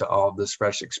leads to all of this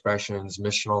Fresh Expressions,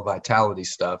 missional vitality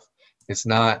stuff. It's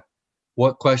not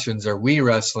what questions are we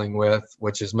wrestling with,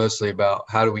 which is mostly about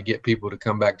how do we get people to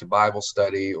come back to Bible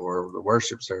study or the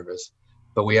worship service.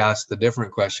 But we ask the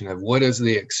different question of what is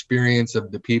the experience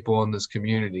of the people in this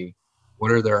community?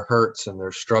 What are their hurts and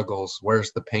their struggles?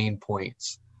 Where's the pain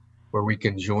points where we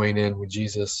can join in with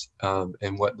Jesus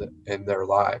in their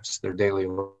lives, their daily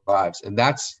lives? And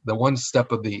that's the one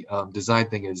step of the design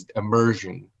thing, is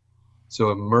immersion.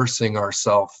 So immersing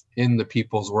ourselves in the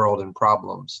people's world and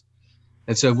problems.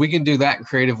 And so if we can do that in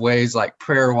creative ways, like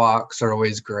prayer walks are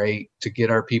always great to get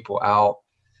our people out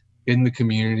in the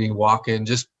community, walking,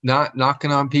 just not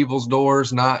knocking on people's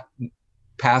doors, not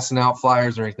passing out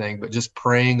flyers or anything, but just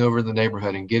praying over the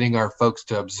neighborhood and getting our folks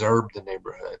to observe the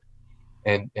neighborhood.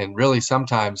 And really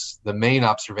sometimes the main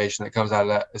observation that comes out of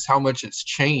that is how much it's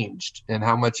changed and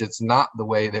how much it's not the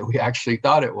way that we actually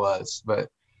thought it was. But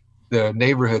the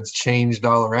neighborhood's changed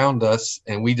all around us,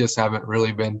 and we just haven't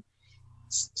really been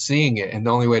seeing it. And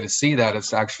the only way to see that is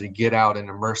to actually get out and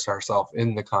immerse ourselves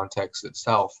in the context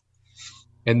itself.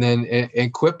 And then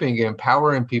equipping,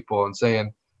 empowering people and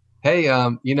saying, hey,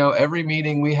 every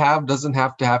meeting we have doesn't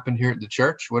have to happen here at the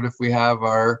church. What if we have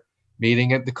our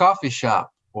meeting at the coffee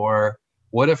shop? Or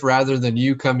what if rather than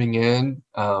you coming in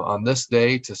on this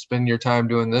day to spend your time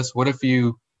doing this, what if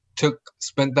you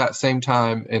spent that same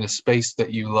time in a space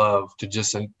that you love to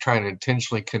just try and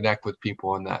intentionally connect with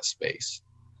people in that space?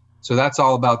 So that's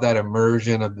all about that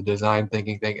immersion of the design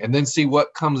thinking thing. And then see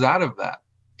what comes out of that.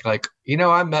 Like,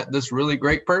 I met this really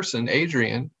great person,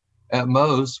 Adrian, at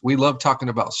Moe's. We love talking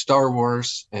about Star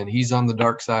Wars, and he's on the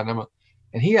dark side.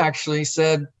 And he actually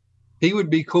said he would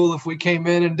be cool if we came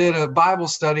in and did a Bible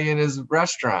study in his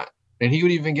restaurant. And he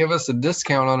would even give us a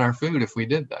discount on our food if we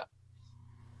did that.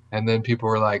 And then people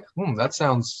were like, that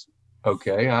sounds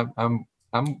okay. I'm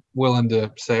willing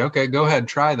to say, okay, go ahead,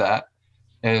 try that.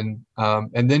 And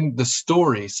then the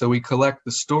story. So we collect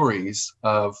the stories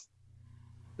of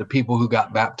the people who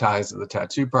got baptized at the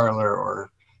tattoo parlor,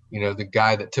 or, the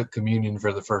guy that took communion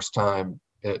for the first time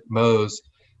at Moe's,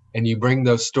 and you bring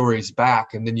those stories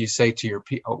back. And then you say to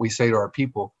we say to our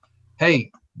people,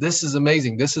 hey, this is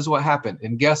amazing. This is what happened.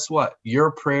 And guess what?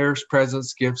 Your prayers,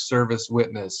 presence, gift, service,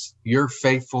 witness, your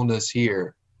faithfulness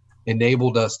here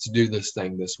enabled us to do this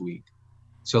thing this week.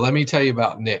 So let me tell you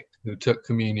about Nick, who took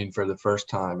communion for the first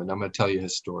time, and I'm going to tell you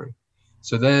his story.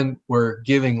 So then we're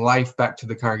giving life back to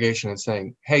the congregation and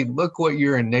saying, hey, look what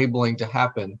you're enabling to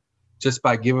happen just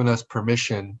by giving us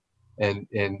permission and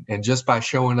just by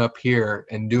showing up here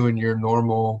and doing your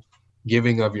normal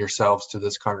giving of yourselves to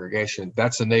this congregation.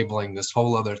 That's enabling this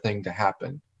whole other thing to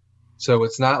happen. So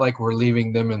it's not like we're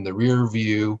leaving them in the rear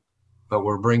view, but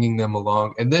we're bringing them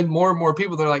along. And then more and more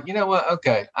people, they're like, you know what?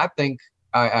 Okay, I think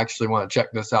I actually want to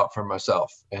check this out for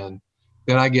myself. And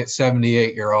then I get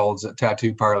 78-year-olds at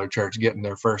Tattoo Parlor Church getting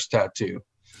their first tattoo,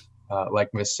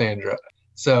 like Miss Sandra.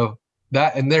 So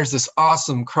and there's this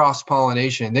awesome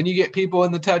cross-pollination. Then you get people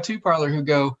in the tattoo parlor who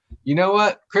go, you know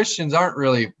what? Christians aren't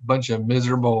really a bunch of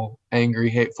miserable, angry,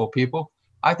 hateful people.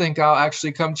 I think I'll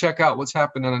actually come check out what's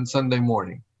happening on Sunday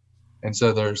morning. And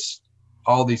so there's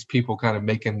all these people kind of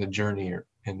making the journey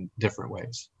in different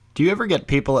ways. Do you ever get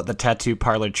people at the Tattoo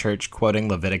Parlor Church quoting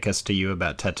Leviticus to you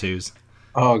about tattoos?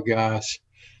 Oh, gosh.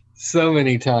 So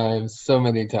many times.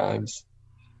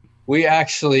 We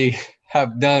actually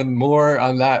have done more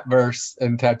on that verse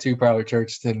in Tattoo Parlor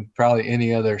Church than probably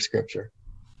any other scripture.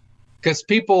 Because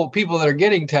people that are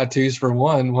getting tattoos, for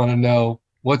one, want to know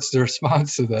what's the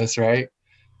response to this, right?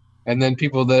 And then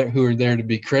people who are there to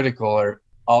be critical are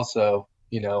also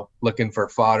looking for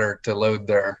fodder to load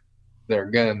their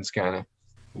guns kind of.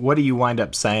 What do you wind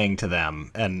up saying to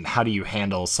them, and how do you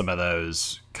handle some of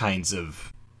those kinds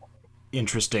of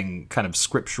interesting kind of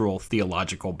scriptural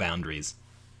theological boundaries?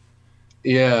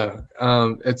 Yeah,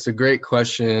 it's a great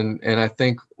question, and I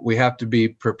think we have to be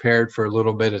prepared for a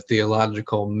little bit of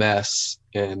theological mess,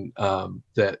 and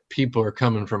that people are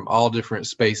coming from all different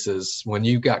spaces. When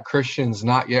you've got Christians,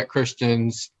 not yet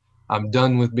Christians, I'm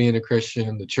done with being a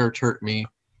Christian, the church hurt me,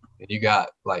 and you got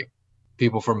like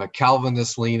people from a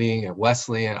Calvinist leaning and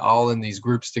Wesleyan all in these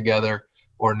groups together,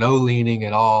 or no leaning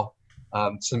at all.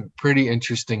 Some pretty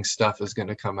interesting stuff is going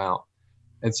to come out.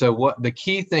 And so what the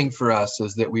key thing for us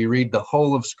is that we read the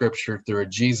whole of Scripture through a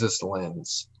Jesus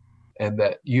lens, and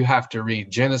that you have to read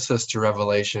Genesis to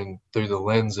Revelation through the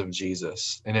lens of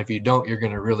Jesus. And if you don't, you're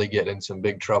going to really get in some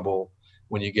big trouble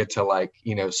when you get to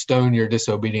stone your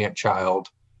disobedient child.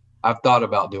 I've thought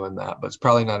about doing that, but it's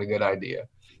probably not a good idea.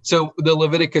 So the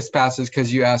Leviticus passage,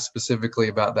 because you asked specifically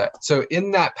about that. So in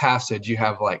that passage, you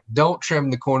have don't trim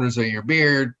the corners of your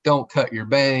beard, don't cut your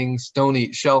bangs, don't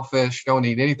eat shellfish, don't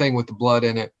eat anything with the blood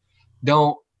in it.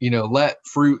 Don't, let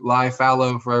fruit lie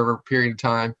fallow for a period of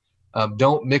time.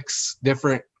 Don't mix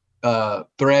different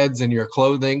threads in your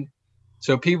clothing.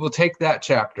 So people take that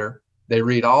chapter, they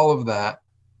read all of that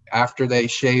after they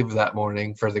shave that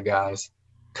morning for the guys,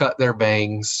 cut their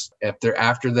bangs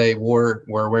after they were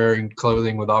wearing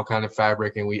clothing with all kind of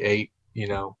fabric, and we ate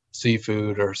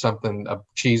seafood or something, a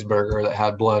cheeseburger that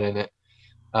had blood in it,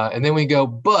 and then we go,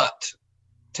 but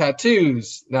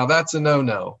tattoos, now that's a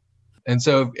no. And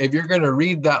so if you're going to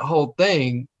read that whole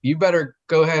thing, you better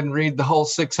go ahead and read the whole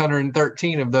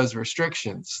 613 of those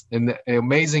restrictions. And the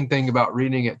amazing thing about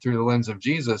reading it through the lens of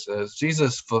Jesus is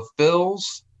Jesus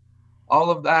fulfills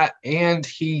all of that, and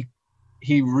he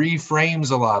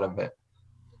reframes a lot of it.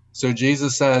 So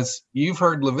Jesus says, you've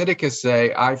heard Leviticus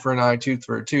say, eye for an eye, tooth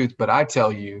for a tooth, but I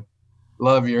tell you,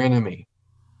 love your enemy.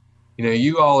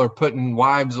 You all are putting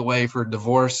wives away for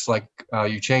divorce, like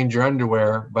you change your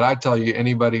underwear, but I tell you,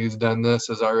 anybody who's done this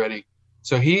is already.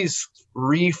 So he's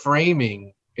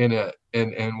reframing in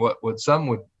what some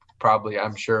would probably,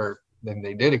 I'm sure, then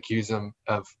they did accuse him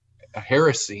of a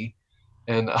heresy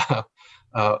and a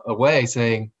way,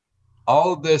 saying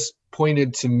all of this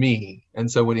pointed to me. And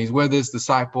so when he's with his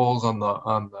disciples in the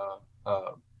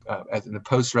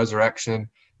post-resurrection,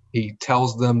 he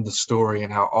tells them the story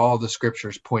and how all the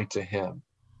scriptures point to him.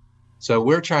 So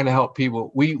we're trying to help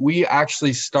people. We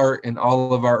actually start in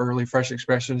all of our early Fresh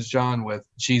Expressions, John, with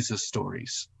Jesus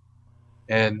stories,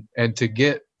 and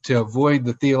to avoid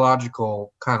the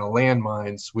theological kind of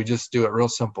landmines, we just do it real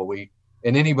simple.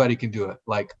 And anybody can do it,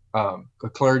 like a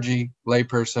clergy,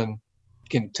 layperson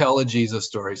can tell a Jesus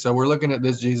story. So we're looking at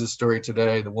this Jesus story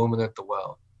today, the woman at the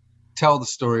well. Tell the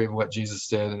story of what Jesus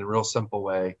did in a real simple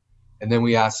way. And then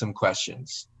we ask some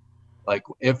questions. Like,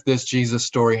 if this Jesus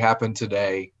story happened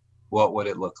today, what would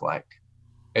it look like?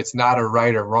 It's not a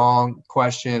right or wrong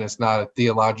question. It's not a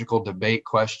theological debate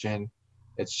question.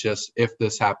 It's just, if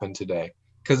this happened today.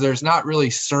 Because there's not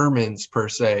really sermons per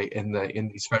se in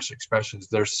these Fresh Expressions.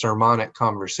 There's sermonic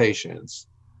conversations.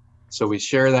 So we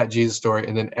share that Jesus story,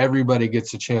 and then everybody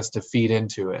gets a chance to feed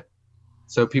into it.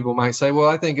 So people might say, well,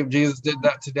 I think if Jesus did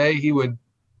that today, he would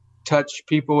touch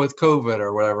people with COVID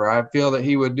or whatever. I feel that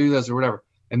he would do this or whatever.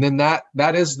 And then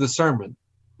that is the sermon.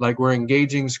 Like, we're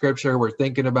engaging scripture, we're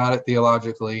thinking about it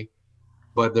theologically,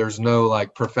 but there's no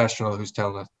professional who's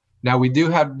telling us. Now, we do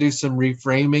have to do some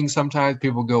reframing. Sometimes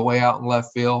people go way out in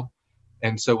left field.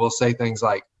 And so we'll say things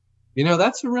like,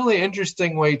 that's a really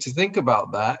interesting way to think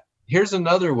about that. Here's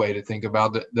another way to think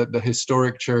about the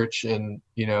historic church, and,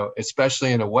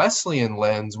 especially in a Wesleyan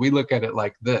lens, we look at it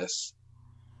like this.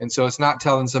 And so it's not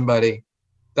telling somebody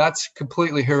that's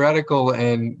completely heretical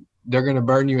and they're going to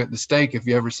burn you at the stake if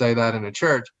you ever say that in a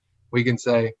church. We can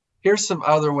say, here's some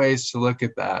other ways to look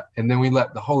at that. And then we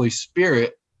let the Holy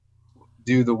Spirit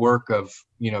do the work of,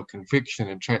 conviction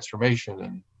and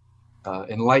transformation and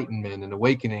enlightenment and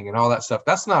awakening and all that stuff.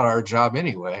 That's not our job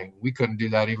anyway. We couldn't do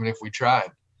that even if we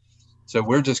tried. So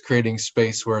we're just creating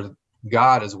space where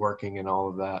God is working in all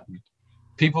of that. And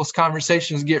people's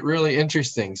conversations get really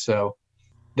interesting. So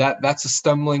that's a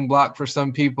stumbling block for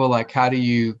some people. Like, how do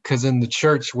you, because in the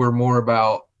church, we're more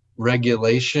about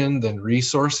regulation than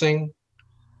resourcing,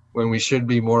 when we should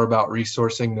be more about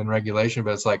resourcing than regulation.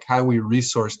 But it's like, how do we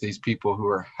resource these people who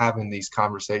are having these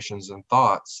conversations and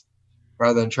thoughts,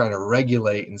 rather than trying to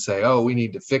regulate and say, oh, we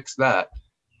need to fix that?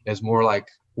 Is more like,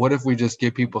 what if we just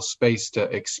give people space to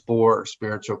explore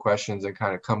spiritual questions and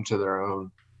kind of come to their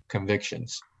own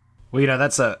convictions? Well,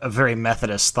 that's a very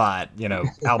Methodist thought.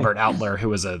 Albert Outler, who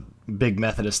was a big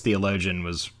Methodist theologian,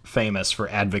 was famous for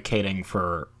advocating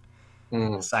for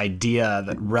this idea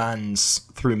that runs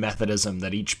through Methodism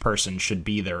that each person should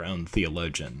be their own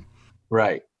theologian.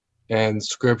 Right. And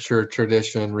scripture,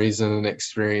 tradition, reason, and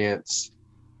experience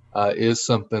is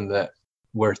something that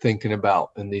we're thinking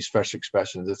about in these fresh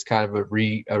expressions. It's kind of a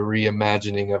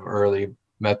reimagining of early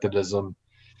Methodism,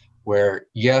 where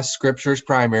yes, scripture is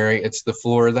primary. It's the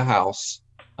floor of the house.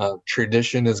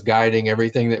 Tradition is guiding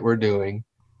everything that we're doing.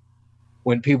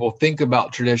 When people think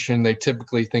about tradition, they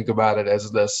typically think about it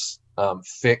as this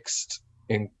fixed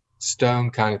in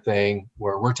stone kind of thing,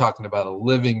 where we're talking about a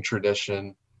living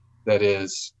tradition that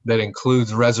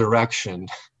includes resurrection,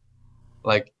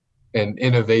 like, and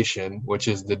innovation, which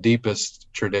is the deepest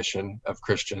tradition of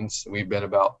Christians. We've been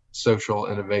about social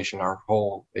innovation our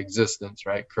whole existence,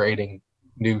 right? Creating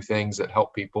new things that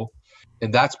help people.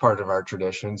 And that's part of our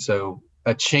tradition. So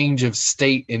a change of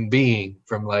state in being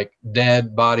from like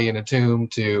dead body in a tomb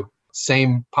to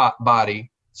same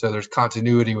body. So there's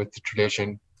continuity with the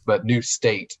tradition, but new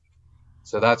state.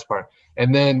 So that's part.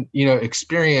 And then,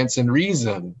 experience and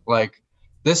reason, like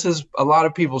this is a lot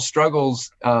of people's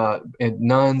struggles, and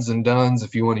nones and dones,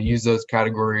 if you want to use those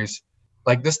categories.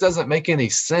 Like, this doesn't make any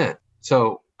sense.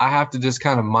 So I have to just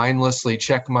kind of mindlessly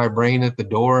check my brain at the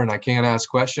door, and I can't ask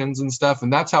questions and stuff.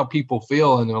 And that's how people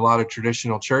feel in a lot of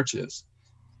traditional churches.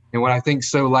 And what I think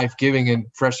so life-giving in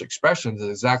fresh expressions is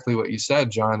exactly what you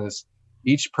said, John, is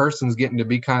each person's getting to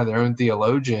be kind of their own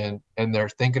theologian, and they're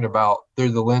thinking about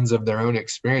through the lens of their own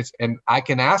experience. And I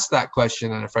can ask that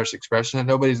question in a fresh expression, and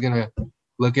nobody's going to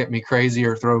look at me crazy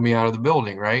or throw me out of the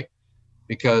building, right?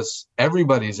 Because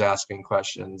everybody's asking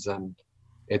questions, and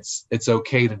it's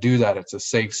okay to do that. It's a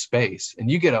safe space, and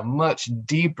you get a much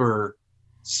deeper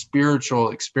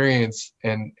spiritual experience,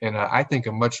 and I think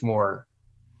a much more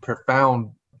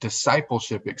profound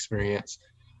discipleship experience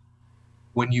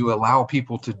when you allow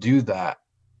people to do that,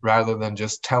 rather than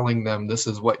just telling them this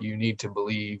is what you need to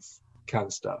believe kind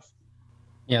of stuff.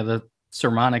 Yeah, the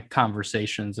sermonic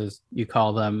conversations, as you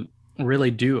call them,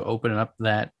 really do open up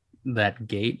that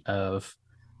gate of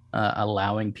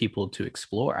allowing people to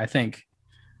explore. I think,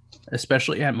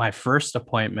 especially at my first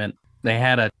appointment, they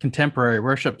had a contemporary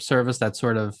worship service that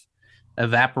sort of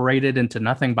evaporated into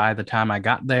nothing by the time I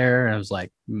got there. It was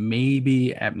like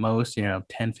maybe at most,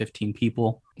 10, 15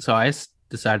 people. So I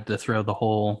decided to throw the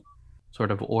whole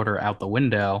sort of order out the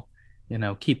window,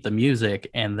 keep the music,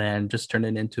 and then just turn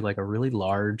it into like a really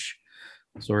large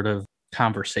sort of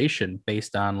conversation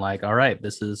based on like, all right,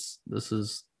 this is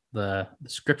the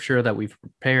scripture that we've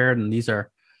prepared, and these are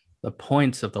the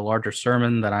points of the larger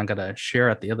sermon that I'm going to share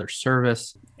at the other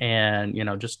service. And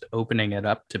just opening it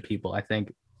up to people. I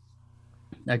think,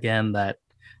 again, that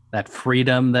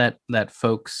freedom that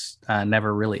folks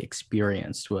never really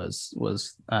experienced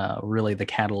was really the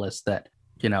catalyst that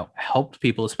helped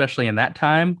people, especially in that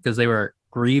time, because they were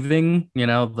grieving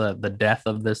the death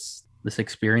of this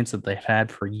experience that they've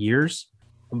had for years.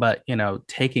 But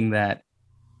taking that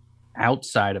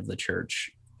outside of the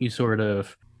church, you sort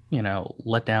of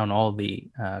let down all the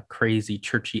crazy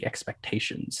churchy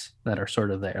expectations that are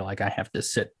sort of there. Like, I have to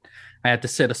sit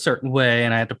a certain way,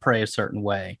 and I have to pray a certain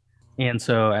way. And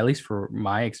so, at least for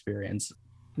my experience,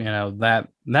 that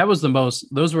was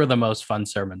those were the most fun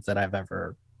sermons that I've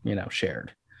ever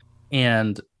shared.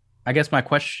 And I guess my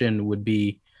question would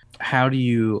be, how do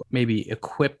you maybe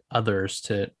equip others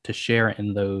to share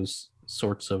in those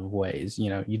sorts of ways?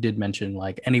 You did mention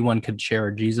like anyone could share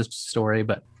a Jesus story,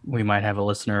 but we might have a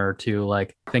listener or two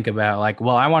like think about like,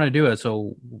 well, I want to do it,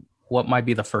 so what might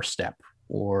be the first step?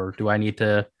 Or do I need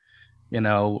to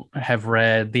have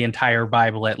read the entire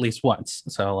Bible at least once?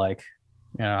 So like,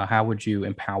 how would you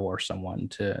empower someone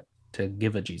to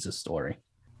give a Jesus story?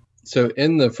 So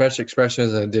in the Fresh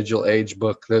Expressions in a Digital Age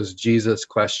book, those Jesus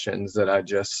questions that I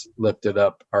just lifted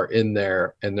up are in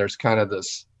there. And there's kind of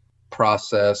this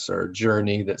process or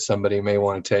journey that somebody may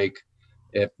want to take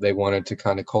if they wanted to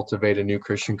kind of cultivate a new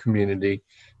Christian community.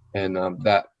 And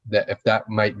that if that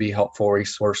might be a helpful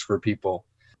resource for people.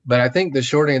 But I think the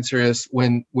short answer is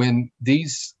when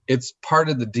it's part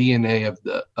of the DNA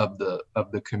of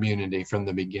the community from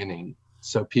the beginning.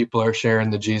 So people are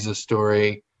sharing the Jesus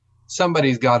story.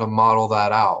 Somebody's got to model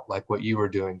that out, like what you were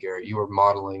doing, Garrett. You were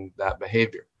modeling that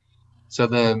behavior. So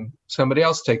then somebody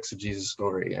else takes a Jesus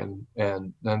story, and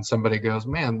then somebody goes,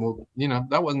 man, well,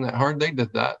 that wasn't that hard. They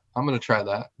did that. I'm going to try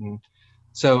that. And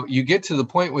so you get to the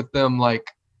point with them, like,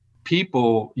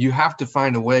 people, you have to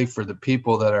find a way for the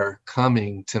people that are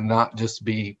coming to not just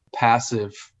be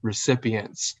passive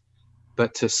recipients,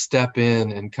 but to step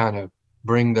in and kind of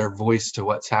bring their voice to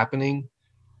what's happening.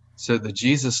 So the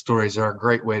Jesus stories are a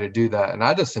great way to do that. And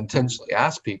I just intentionally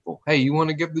ask people, hey, you want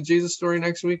to give the Jesus story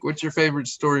next week? What's your favorite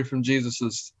story from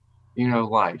Jesus's,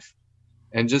 life?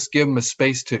 And just give them a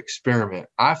space to experiment.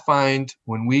 I find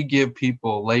when we give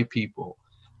people, lay people,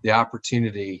 the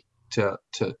opportunity to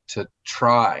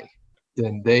try,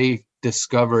 then they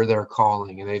discover their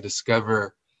calling and they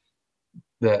discover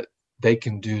that they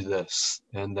can do this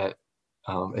and that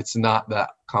it's not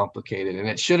that complicated. And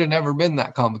it should have never been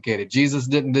that complicated. Jesus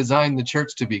didn't design the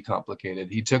church to be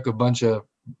complicated. He took a bunch of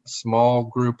small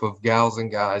group of gals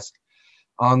and guys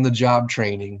on the job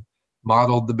training,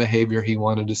 modeled the behavior he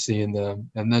wanted to see in them,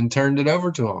 and then turned it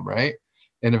over to them, right?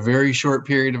 In a very short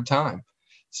period of time.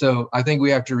 So I think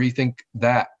we have to rethink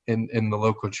that in the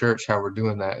local church, how we're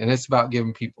doing that. And it's about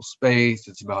giving people space.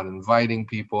 It's about inviting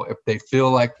people. If they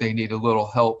feel like they need a little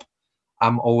help,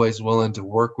 I'm always willing to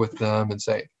work with them and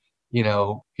say,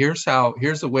 here's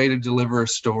a way to deliver a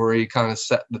story, kind of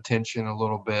set the tension a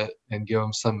little bit and give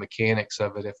them some mechanics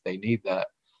of it if they need that.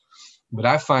 But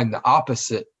I find the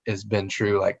opposite has been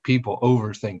true. Like people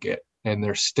overthink it and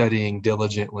they're studying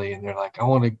diligently and they're like, I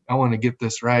want to get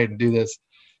this right and do this.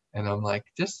 And I'm like,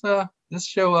 just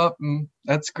show up and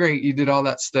that's great. You did all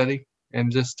that study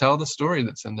and just tell the story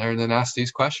that's in there and then ask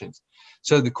these questions.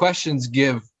 So the questions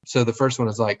so the first one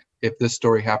is like, if this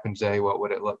story happened today, what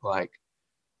would it look like?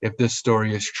 If this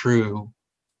story is true,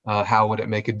 how would it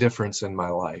make a difference in my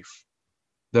life?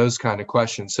 Those kind of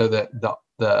questions. So that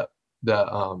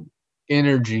the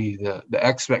energy, the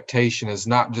expectation is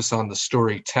not just on the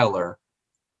storyteller,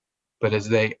 but as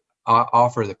they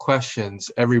offer the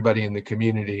questions, everybody in the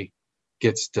community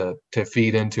gets to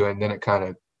feed into it, and then it kind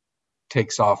of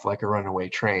takes off like a runaway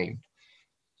train.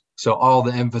 So all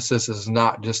the emphasis is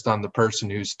not just on the person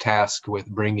who's tasked with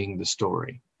bringing the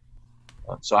story.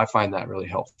 So I find that really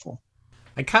helpful.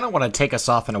 I kind of want to take us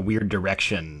off in a weird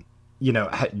direction.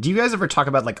 Do you guys ever talk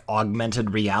about like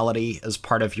augmented reality as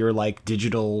part of your like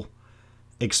digital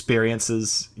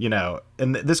experiences?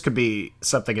 And this could be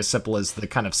something as simple as the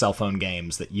kind of cell phone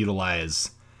games that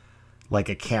utilize like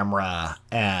a camera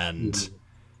and,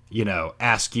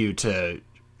 ask you to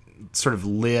sort of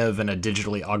live in a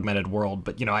digitally augmented world.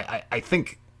 But, I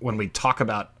think when we talk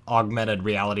about augmented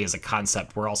reality as a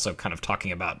concept, we're also kind of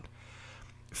talking about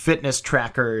fitness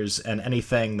trackers and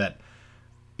anything that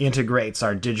integrates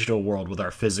our digital world with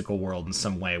our physical world in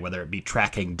some way, whether it be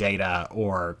tracking data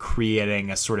or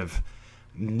creating a sort of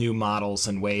new models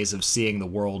and ways of seeing the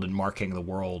world and marking the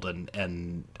world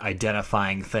and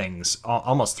identifying things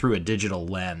almost through a digital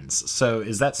lens. So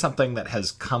is that something that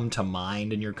has come to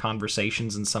mind in your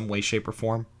conversations in some way, shape, or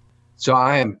form? So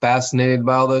I am fascinated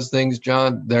by all those things,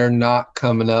 John. They're not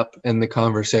coming up in the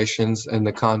conversations in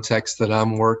the context that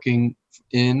I'm working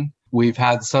in. We've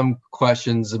had some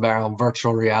questions about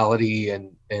virtual reality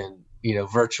and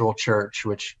virtual church,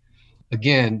 which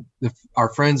again,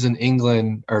 our friends in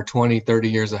England are 20, 30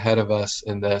 years ahead of us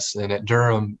in this. And at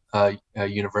Durham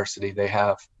University, they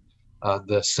have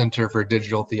the Center for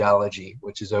Digital Theology,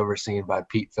 which is overseen by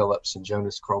Pete Phillips and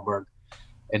Jonas Krolberg.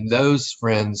 And those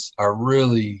friends are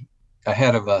really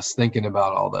ahead of us thinking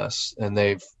about all this. And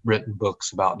they've written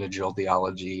books about digital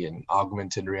theology and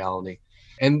augmented reality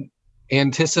and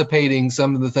anticipating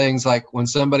some of the things like when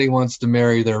somebody wants to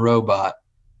marry their robot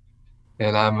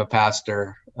and I'm a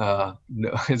pastor,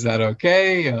 is that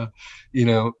okay?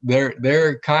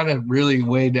 They're kind of really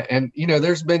and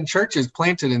there's been churches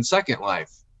planted in Second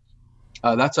Life.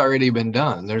 That's already been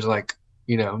done. There's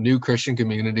new Christian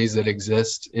communities that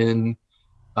exist in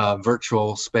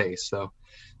virtual space. So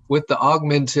with the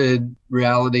augmented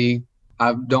reality,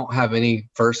 I don't have any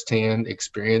firsthand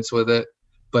experience with it,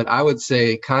 but I would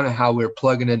say kind of how we're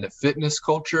plugging into fitness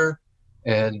culture.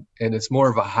 And it's more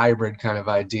of a hybrid kind of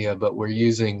idea, but we're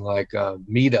using like a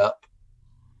Meetup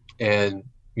and,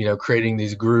 creating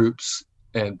these groups,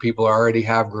 and people already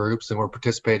have groups and we're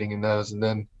participating in those, and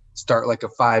then start like a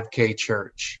 5K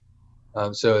church.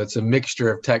 So it's a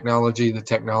mixture of technology, the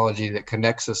technology that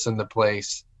connects us into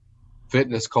place,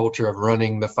 fitness culture of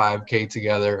running the 5K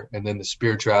together, and then the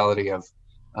spirituality of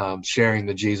sharing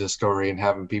the Jesus story and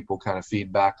having people kind of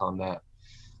feedback on that.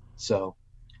 So,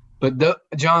 but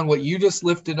John, what you just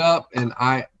lifted up, and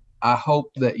I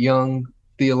hope that young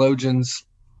theologians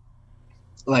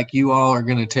like you all are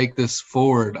going to take this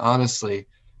forward, honestly,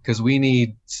 because we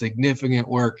need significant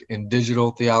work in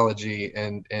digital theology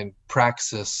and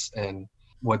praxis and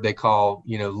what they call,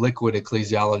 liquid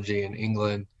ecclesiology in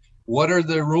England. What are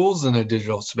the rules in a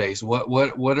digital space? What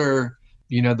are,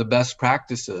 the best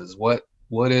practices? What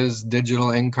is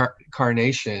digital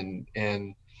incarnation?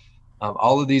 And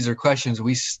all of these are questions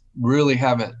we really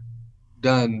haven't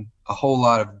done a whole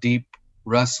lot of deep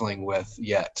wrestling with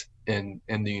yet in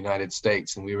the United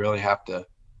States, and we really have to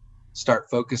start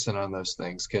focusing on those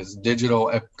things, because digital,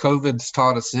 if COVID's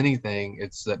taught us anything,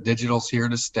 it's that digital's here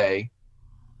to stay.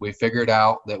 We figured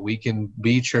out that we can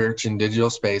be church in digital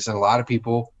space, and a lot of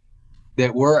people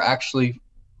that were actually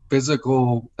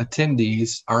physical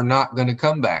attendees are not going to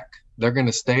come back. They're going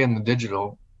to stay in the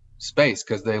digital space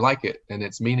because they like it and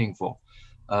it's meaningful.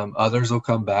 Others will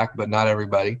come back, but not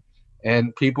everybody.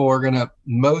 And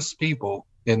most people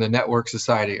in the network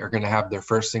society are going to have their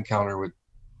first encounter with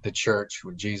the church,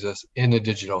 with Jesus, in the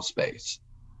digital space.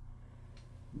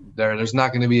 There's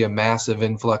not going to be a massive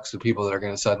influx of people that are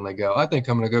going to suddenly go, I think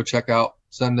I'm going to go check out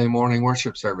Sunday morning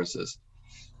worship services.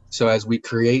 So as we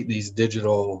create these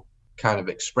digital kind of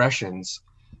expressions,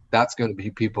 that's going to be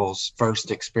people's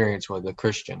first experience with a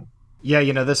Christian. Yeah,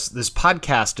 this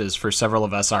podcast is, for several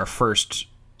of us, our first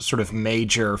sort of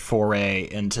major foray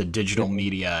into digital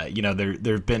media.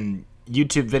 There've been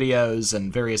YouTube videos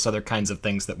and various other kinds of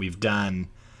things that we've done.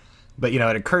 But,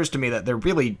 it occurs to me that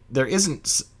there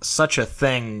isn't such a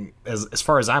thing, as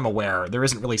far as I'm aware, there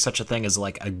isn't really such a thing as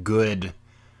like a good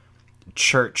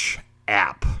church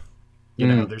app.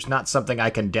 There's not something I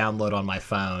can download on my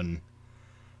phone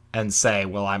and say,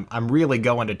 well, I'm really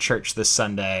going to church this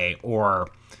Sunday, or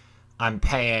I'm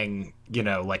paying,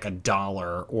 like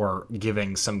 $1 or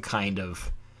giving some kind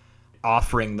of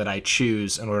offering that I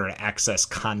choose in order to access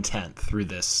content through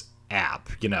this app.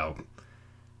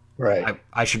 Right.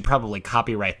 I should probably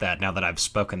copyright that now that I've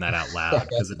spoken that out loud,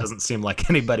 because it doesn't seem like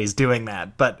anybody's doing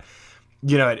that. But,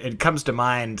 it comes to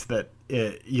mind that,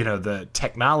 the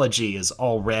technology is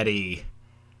already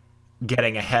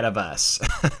getting ahead of us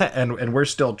and we're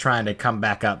still trying to come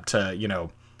back up to,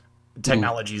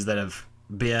 technologies that have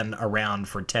been around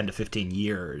for 10 to 15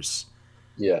 years.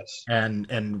 Yes.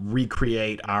 And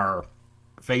recreate our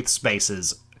faith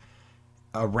spaces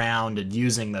around and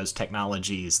using those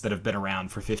technologies that have been around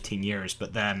for 15 years,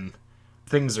 but then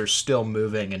things are still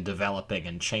moving and developing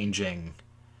and changing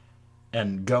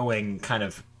and going kind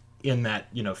of in that,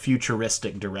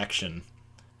 futuristic direction.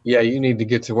 Yeah, you need to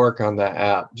get to work on that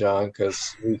app, John,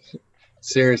 because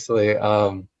seriously,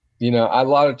 a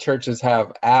lot of churches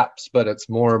have apps, but it's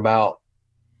more about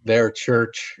their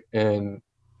church and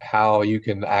how you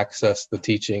can access the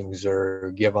teachings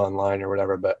or give online or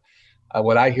whatever. But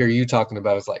what I hear you talking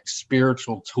about is like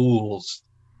spiritual tools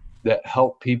that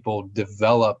help people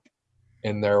develop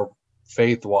in their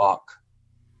faith walk,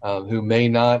 who may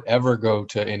not ever go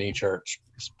to any church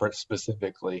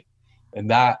specifically. And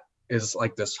that is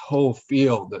like this whole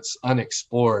field that's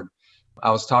unexplored.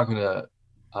 I was talking to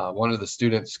one of the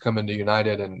students coming to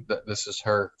United, and this is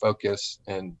her focus,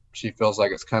 and she feels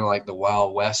like it's kind of like the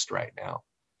Wild West right now,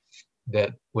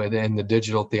 that within the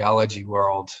digital theology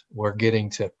world, we're getting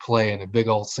to play in a big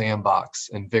old sandbox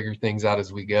and figure things out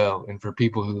as we go. And for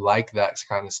people who like that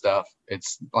kind of stuff,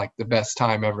 it's like the best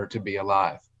time ever to be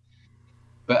alive.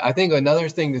 But I think another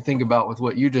thing to think about with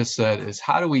what you just said is,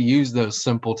 how do we use those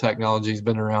simple technologies,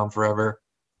 been around forever,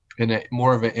 in a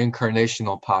more of an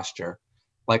incarnational posture?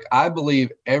 Like, I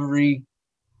believe every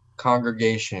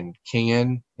congregation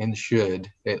can and should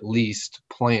at least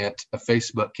plant a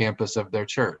Facebook campus of their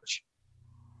church.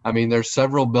 I mean, there's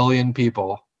several billion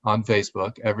people on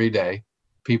Facebook every day.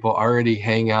 People already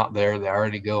hang out there. They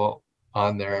already go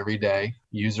on there every day,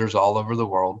 users all over the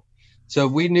world. So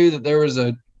if we knew that there was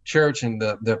a church, and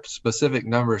the specific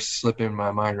numbers slip in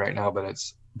my mind right now, but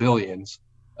it's billions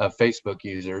of Facebook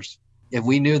users. If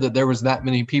we knew that there was that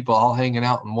many people all hanging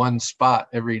out in one spot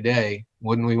every day,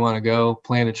 wouldn't we want to go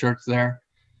plant a church there?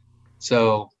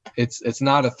 So it's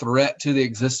not a threat to the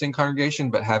existing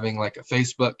congregation, but having like a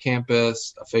Facebook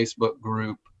campus, a Facebook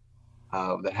group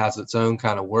that has its own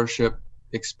kind of worship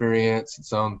experience,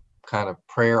 its own kind of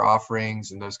prayer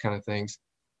offerings and those kind of things.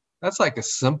 That's like a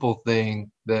simple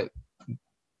thing that,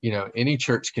 any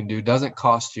church can do, doesn't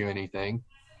cost you anything.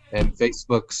 And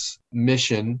Facebook's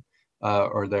mission,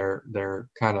 or their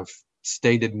kind of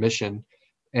stated mission,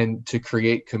 and to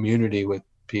create community with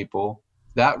people,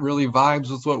 that really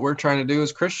vibes with what we're trying to do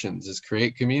as Christians, is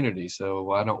create community. So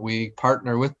why don't we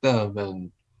partner with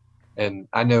them? And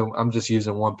I know I'm just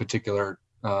using one particular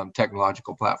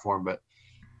technological platform, but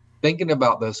thinking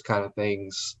about those kind of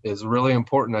things is really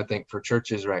important, I think, for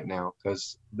churches right now,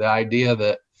 because the idea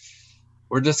that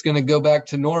we're just going to go back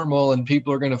to normal and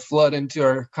people are going to flood into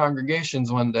our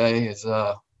congregations one day is,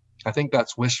 I think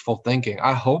that's wishful thinking.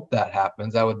 I hope that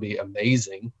happens. That would be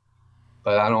amazing.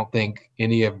 But I don't think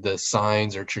any of the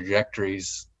signs or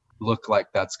trajectories look like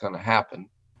that's going to happen.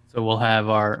 So we'll have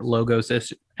our Logos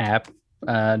app,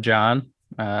 John.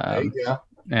 There you go.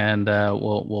 And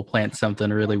we'll plant something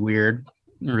really weird,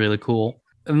 really cool.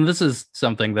 and this is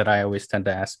something that I always tend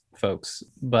to ask folks,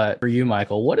 but for you,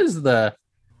 Michael, what is the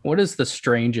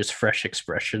strangest fresh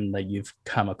expression that you've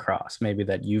come across, maybe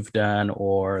that you've done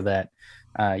or that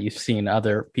you've seen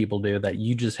other people do that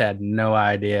you just had no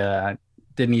idea,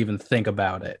 didn't even think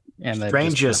about it, and that just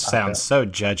Strangest kinda popped sounds up? so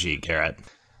judgy, Garrett.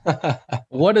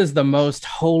 What is the most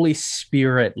Holy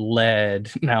Spirit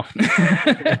led? No.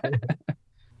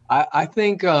 I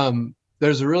think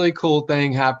there's a really cool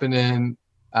thing happening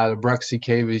at a Bruxy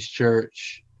Cavies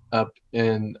Church up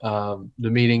in the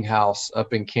meeting house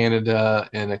up in Canada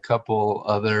and a couple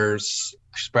others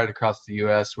spread across the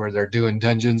U.S. where they're doing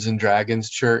Dungeons and Dragons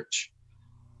church.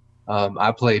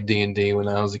 I played D&D when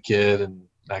I was a kid, and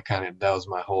that was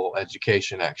my whole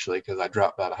education actually, because I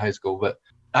dropped out of high school. But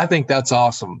I think that's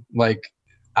awesome. Like,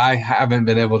 I haven't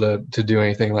been able to do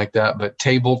anything like that, but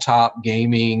tabletop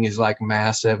gaming is like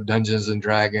massive. Dungeons and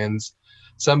Dragons.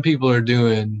 Some people are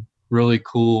doing really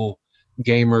cool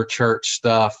gamer church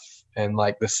stuff and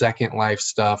like the Second Life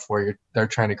stuff where they're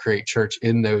trying to create church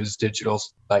in those digital,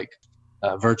 like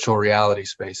virtual reality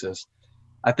spaces.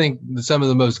 I think some of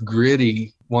the most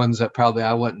gritty ones that probably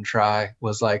I wouldn't try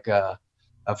was like a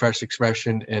fresh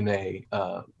expression in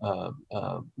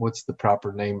what's the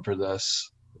proper name for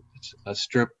this? It's a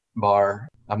strip bar.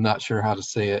 I'm not sure how to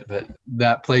say it, but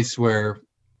that place where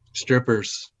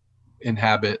strippers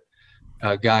inhabit,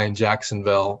 a guy in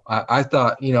Jacksonville. I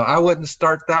thought, I wouldn't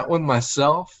start that one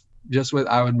myself.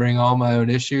 I would bring all my own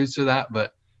issues to that,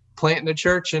 but planting a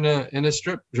church in a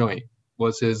strip joint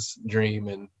was his dream,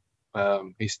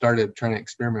 and he started trying to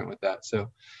experiment with that.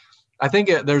 So I think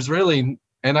there's really,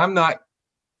 and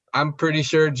I'm pretty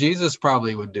sure Jesus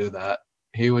probably would do that.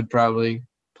 He would probably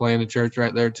plant a church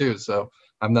right there too. So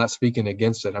I'm not speaking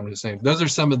against it. I'm just saying those are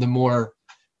some of the more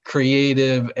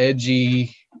creative,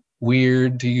 edgy,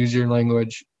 weird, to use your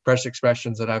language, fresh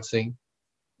expressions that I've seen.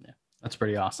 Yeah, that's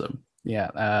pretty awesome.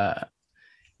 Yeah.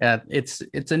 Yeah, it's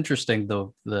interesting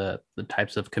though, the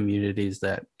types of communities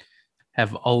that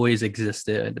have always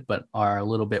existed but are a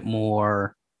little bit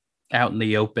more out in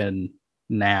the open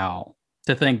now.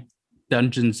 To think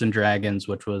Dungeons and Dragons,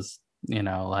 which was,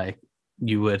 like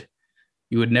you would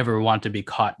never want to be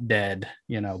caught dead,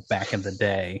 back in the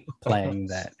day playing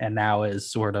that, and now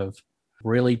is sort of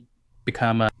really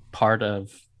become a part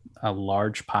of a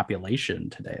large population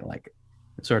today. Like,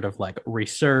 it's sort of like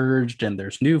resurged, and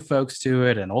there's new folks to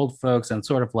it and old folks, and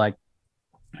sort of like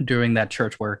doing that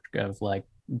church work of like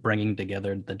bringing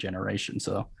together the generation.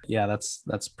 So yeah,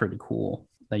 that's pretty cool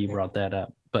that you brought that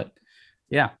up. But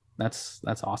yeah, that's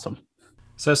awesome.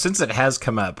 So since it has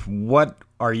come up, what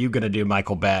are you going to do,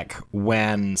 Michael Beck,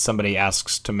 when somebody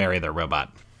asks to marry their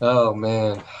robot? Oh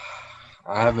man,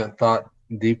 I haven't thought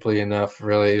deeply enough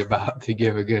really about to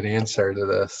give a good answer to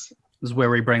this. This is where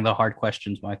we bring the hard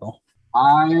questions, Michael.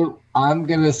 I'm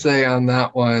gonna say on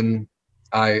that one,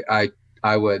 I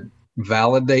would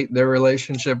validate their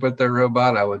relationship with their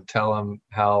robot. I would tell them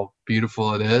how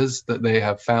beautiful it is that they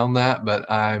have found that,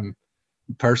 but I'm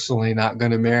personally not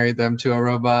going to marry them to a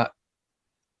robot.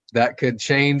 That could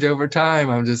change over time.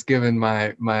 I'm just giving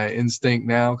my instinct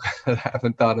now. I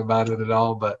haven't thought about it at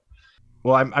all, but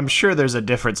well, I'm sure there's a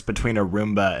difference between a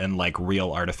Roomba and like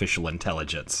real artificial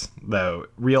intelligence, though.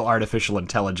 Real artificial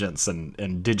intelligence and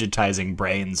digitizing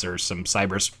brains or some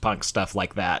cyberpunk stuff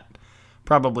like that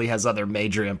probably has other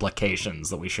major implications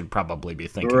that we should probably be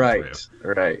thinking through.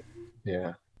 Right.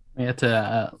 Yeah. We have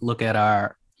to look at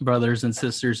our brothers and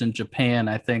sisters in Japan.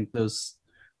 I think those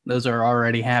are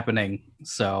already happening.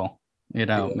 So,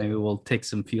 maybe we'll take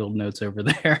some field notes over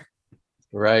there.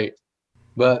 Right.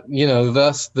 But,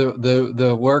 thus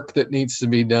the work that needs to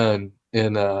be done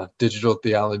in digital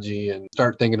theology, and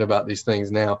start thinking about these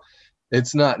things now.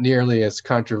 It's not nearly as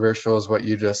controversial as what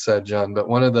you just said, John, but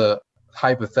one of the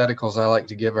hypotheticals I like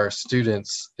to give our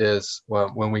students is, well,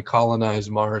 when we colonize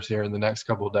Mars here in the next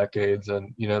couple of decades,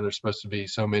 and, there's supposed to be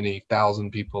so many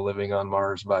thousand people living on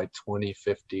Mars by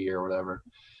 2050 or whatever.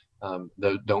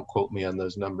 Don't quote me on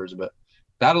those numbers, but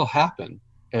that'll happen.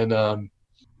 And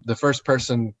the first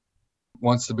person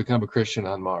wants to become a Christian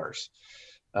on Mars.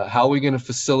 How are we going to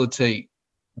facilitate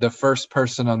the first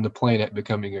person on the planet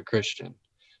becoming a Christian?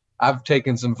 I've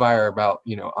taken some fire about,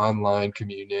 online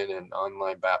communion and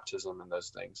online baptism and those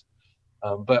things.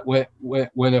 But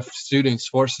when a student's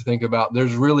forced to think about,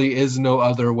 there's really is no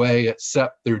other way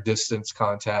except through distance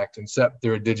contact and except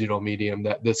through a digital medium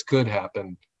that this could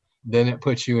happen, then it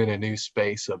puts you in a new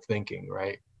space of thinking,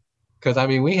 right? Because,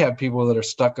 we have people that are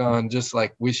stuck on just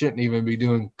like we shouldn't even be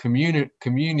doing communion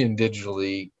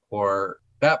digitally or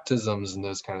baptisms and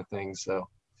those kind of things. So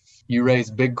you raise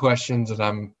big questions that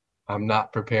I'm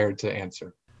not prepared to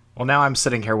answer. Well, now I'm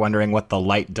sitting here wondering what the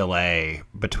light delay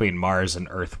between Mars and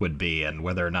Earth would be and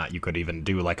whether or not you could even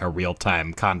do like a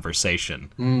real-time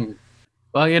conversation.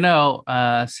 Well,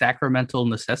 sacramental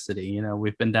necessity,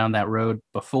 we've been down that road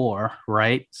before,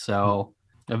 right? So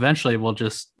eventually we'll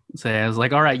just say, I was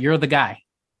like, all right, you're the guy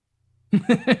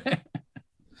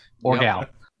or gal,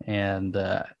 and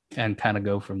kind of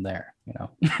go from there,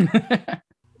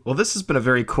 Well, this has been a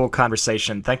very cool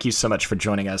conversation. Thank you so much for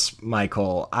joining us,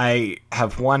 Michael. I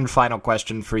have one final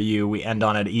question for you. We end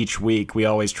on it each week. We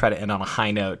always try to end on a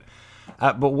high note.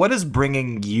 But what is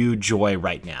bringing you joy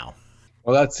right now?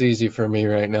 Well, that's easy for me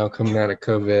right now coming out of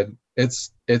COVID.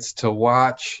 It's to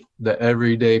watch the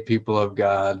everyday people of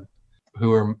God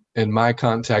who are, in my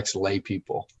context, lay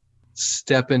people,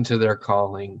 step into their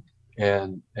calling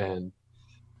and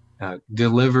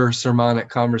deliver sermonic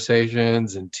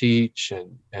conversations and teach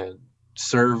and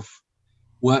serve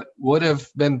what would have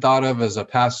been thought of as a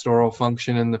pastoral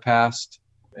function in the past.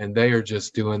 And they are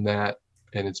just doing that.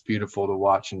 And it's beautiful to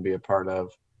watch and be a part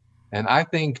of. And I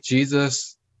think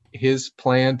Jesus, his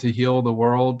plan to heal the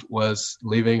world was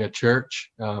leaving a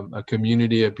church, a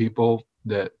community of people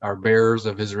that are bearers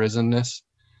of his risenness.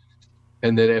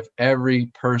 And that if every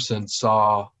person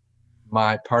saw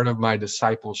part of my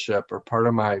discipleship or part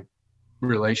of my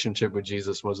relationship with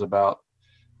Jesus was about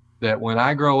that when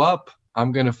I grow up,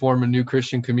 I'm going to form a new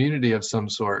Christian community of some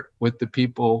sort with the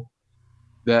people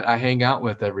that I hang out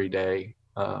with every day.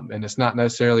 And it's not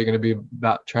necessarily going to be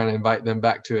about trying to invite them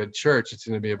back to a church. It's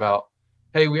going to be about,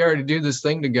 hey, we already do this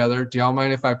thing together. Do y'all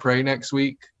mind if I pray next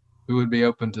week? Who would be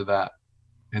open to that?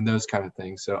 And those kind of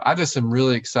things. So I just am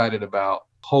really excited about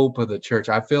hope of the church.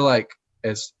 I feel like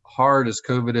as hard as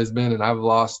COVID has been, and I've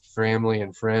lost family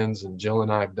and friends, and Jill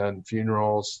and I have done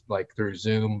funerals like through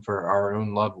Zoom for our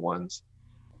own loved ones.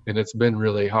 And it's been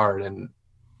really hard. And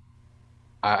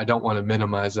I don't want to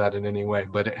minimize that in any way,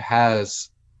 but it has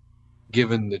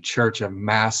given the church a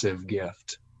massive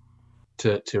gift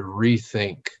to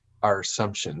rethink our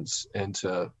assumptions and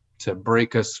to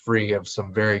break us free of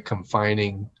some very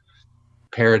confining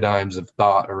paradigms of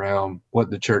thought around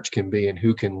what the church can be and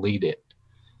who can lead it.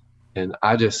 And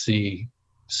I just see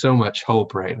so much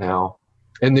hope right now,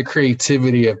 and the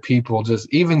creativity of people just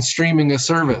even streaming a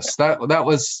service. That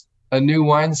was a new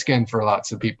wineskin for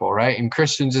lots of people, right? And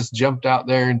Christian just jumped out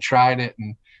there and tried it,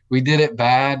 and we did it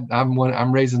bad.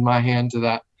 I'm raising my hand to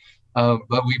that,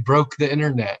 but we broke the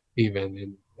internet even,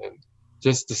 and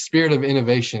just the spirit of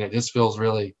innovation. It just feels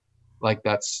really like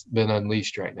that's been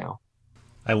unleashed right now.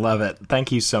 I love it.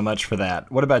 Thank you so much for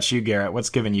that. What about you, Garrett? What's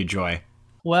giving you joy?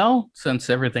 Well, since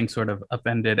everything sort of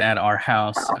upended at our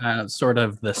house, sort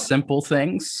of the simple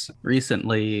things.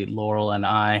 Recently, Laurel and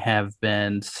I have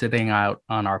been sitting out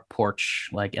on our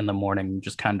porch, like in the morning,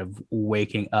 just kind of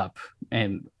waking up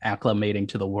and acclimating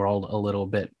to the world a little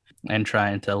bit and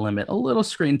trying to limit a little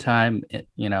screen time, at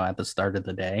the start of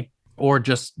the day, or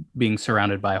just being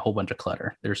surrounded by a whole bunch of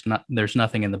clutter. There's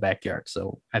nothing in the backyard.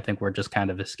 So I think we're just kind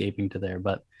of escaping to there,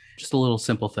 but just a little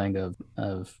simple thing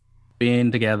of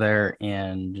being together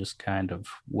and just kind of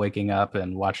waking up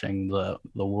and watching the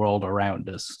world around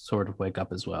us sort of wake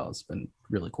up as well. It's been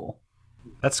really cool.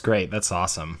 That's great. That's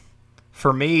awesome.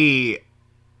 For me,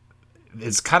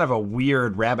 it's kind of a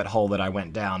weird rabbit hole that I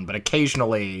went down, but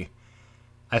occasionally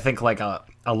I think like a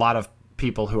lot of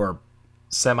people who are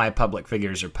semi-public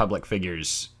figures or public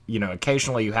figures,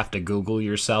 occasionally you have to Google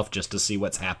yourself just to see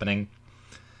what's happening.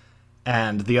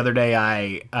 And the other day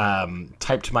I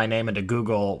typed my name into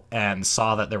Google and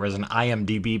saw that there was an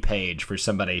IMDb page for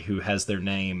somebody who has their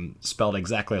name spelled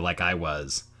exactly like I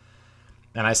was.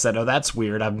 And I said, oh, that's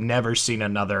weird. I've never seen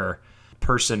another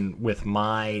person with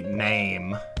my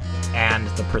name and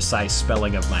the precise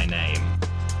spelling of my name.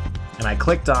 And I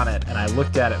clicked on it and I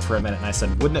looked at it for a minute and I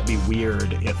said, wouldn't it be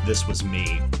weird if this was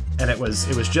me? And it was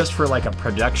just for like a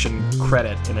production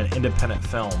credit in an independent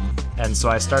film. And so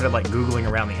I started like Googling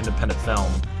around the independent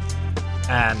film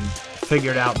and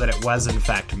figured out that it was in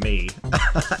fact me.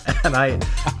 And I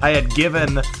had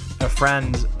given a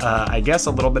friend, I guess,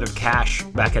 a little bit of cash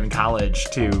back in college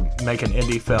to make an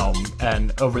indie film.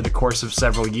 And over the course of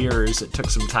several years, it took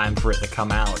some time for it to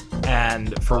come out.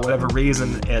 And for whatever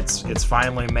reason, it's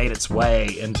finally made its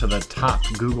way into the top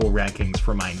Google rankings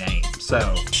for my name.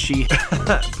 So she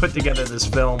put together this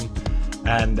film,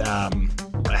 and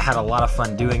I had a lot of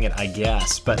fun doing it, I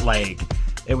guess. But like,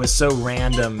 it was so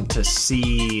random to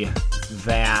see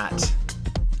that.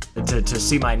 To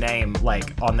see my name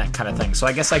like on that kind of thing. So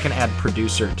I guess I can add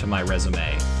producer to my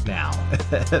resume now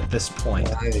at this point.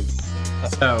 Nice.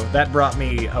 So that brought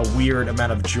me a weird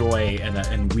amount of joy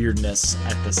and weirdness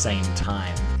at the same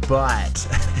time. But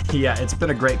yeah, it's been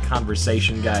a great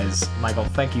conversation, guys. Michael,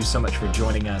 thank you so much for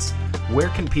joining us. Where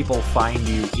can people find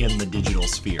you in the digital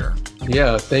sphere?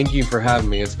 Yeah, thank you for having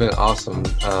me. It's been awesome.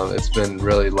 It's been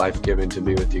really life-giving to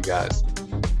be with you guys.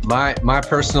 My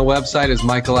personal website is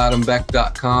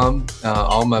michaeladambeck.com.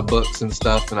 All my books and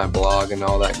stuff, and I blog and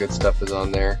all that good stuff is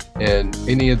on there. And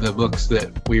any of the books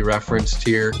that we referenced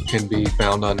here can be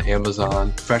found on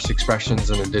Amazon. Fresh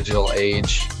Expressions in a Digital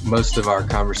Age. Most of our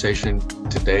conversation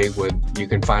today you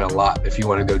can find a lot if you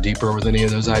want to go deeper with any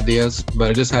of those ideas. But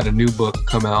I just had a new book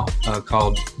come out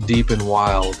called Deep and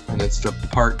Wild, and it's the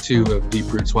part 2 of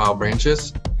Deep Roots Wild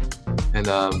Branches. And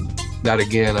that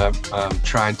again, I'm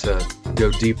trying to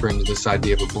go deeper into this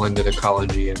idea of a blended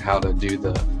ecology and how to do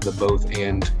the both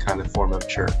and kind of form of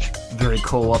church. Very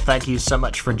cool. Well, thank you so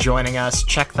much for joining us.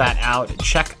 Check that out.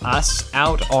 Check us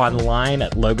out online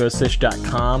at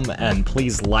logosish.com, and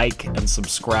please like and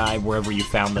subscribe wherever you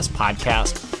found this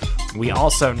podcast. We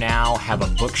also now have a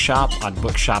bookshop on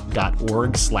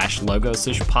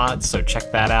bookshop.org/logosishpod, so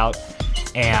check that out.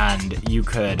 And you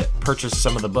could purchase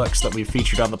some of the books that we've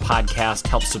featured on the podcast,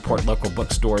 help support local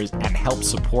bookstores, and help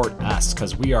support us,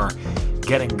 because we are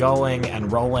getting going and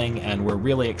rolling, and we're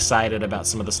really excited about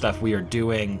some of the stuff we are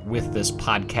doing with this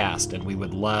podcast, and we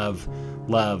would love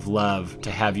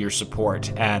to have your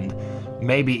support, and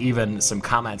maybe even some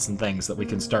comments and things that we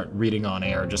can start reading on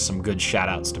air, just some good shout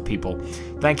outs to people.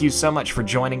 Thank you so much for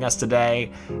joining us today,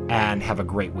 and have a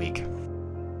great week.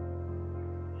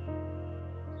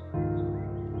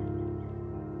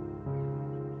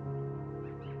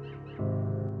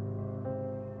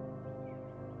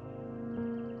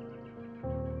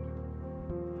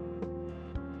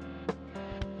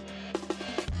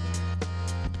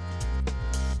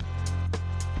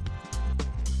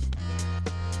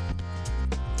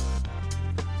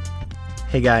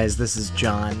 Hey guys, this is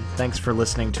John. Thanks for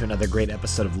listening to another great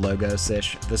episode of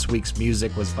Logos-ish. This week's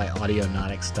music was by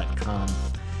Audionautics.com.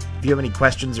 If you have any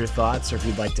questions or thoughts, or if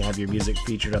you'd like to have your music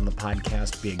featured on the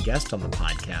podcast, be a guest on the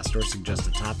podcast, or suggest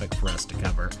a topic for us to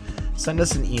cover, send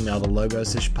us an email to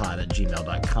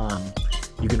logosishpod@gmail.com.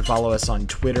 You can follow us on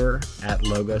Twitter at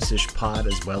logosishpod,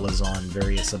 as well as on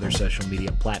various other social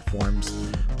media platforms.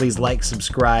 Please like,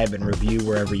 subscribe, and review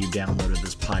wherever you downloaded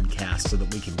this podcast so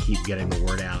that we can keep getting the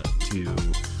word out to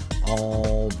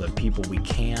all the people we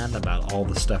can about all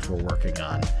the stuff we're working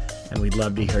on. And we'd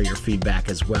love to hear your feedback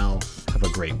as well. Have a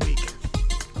great week.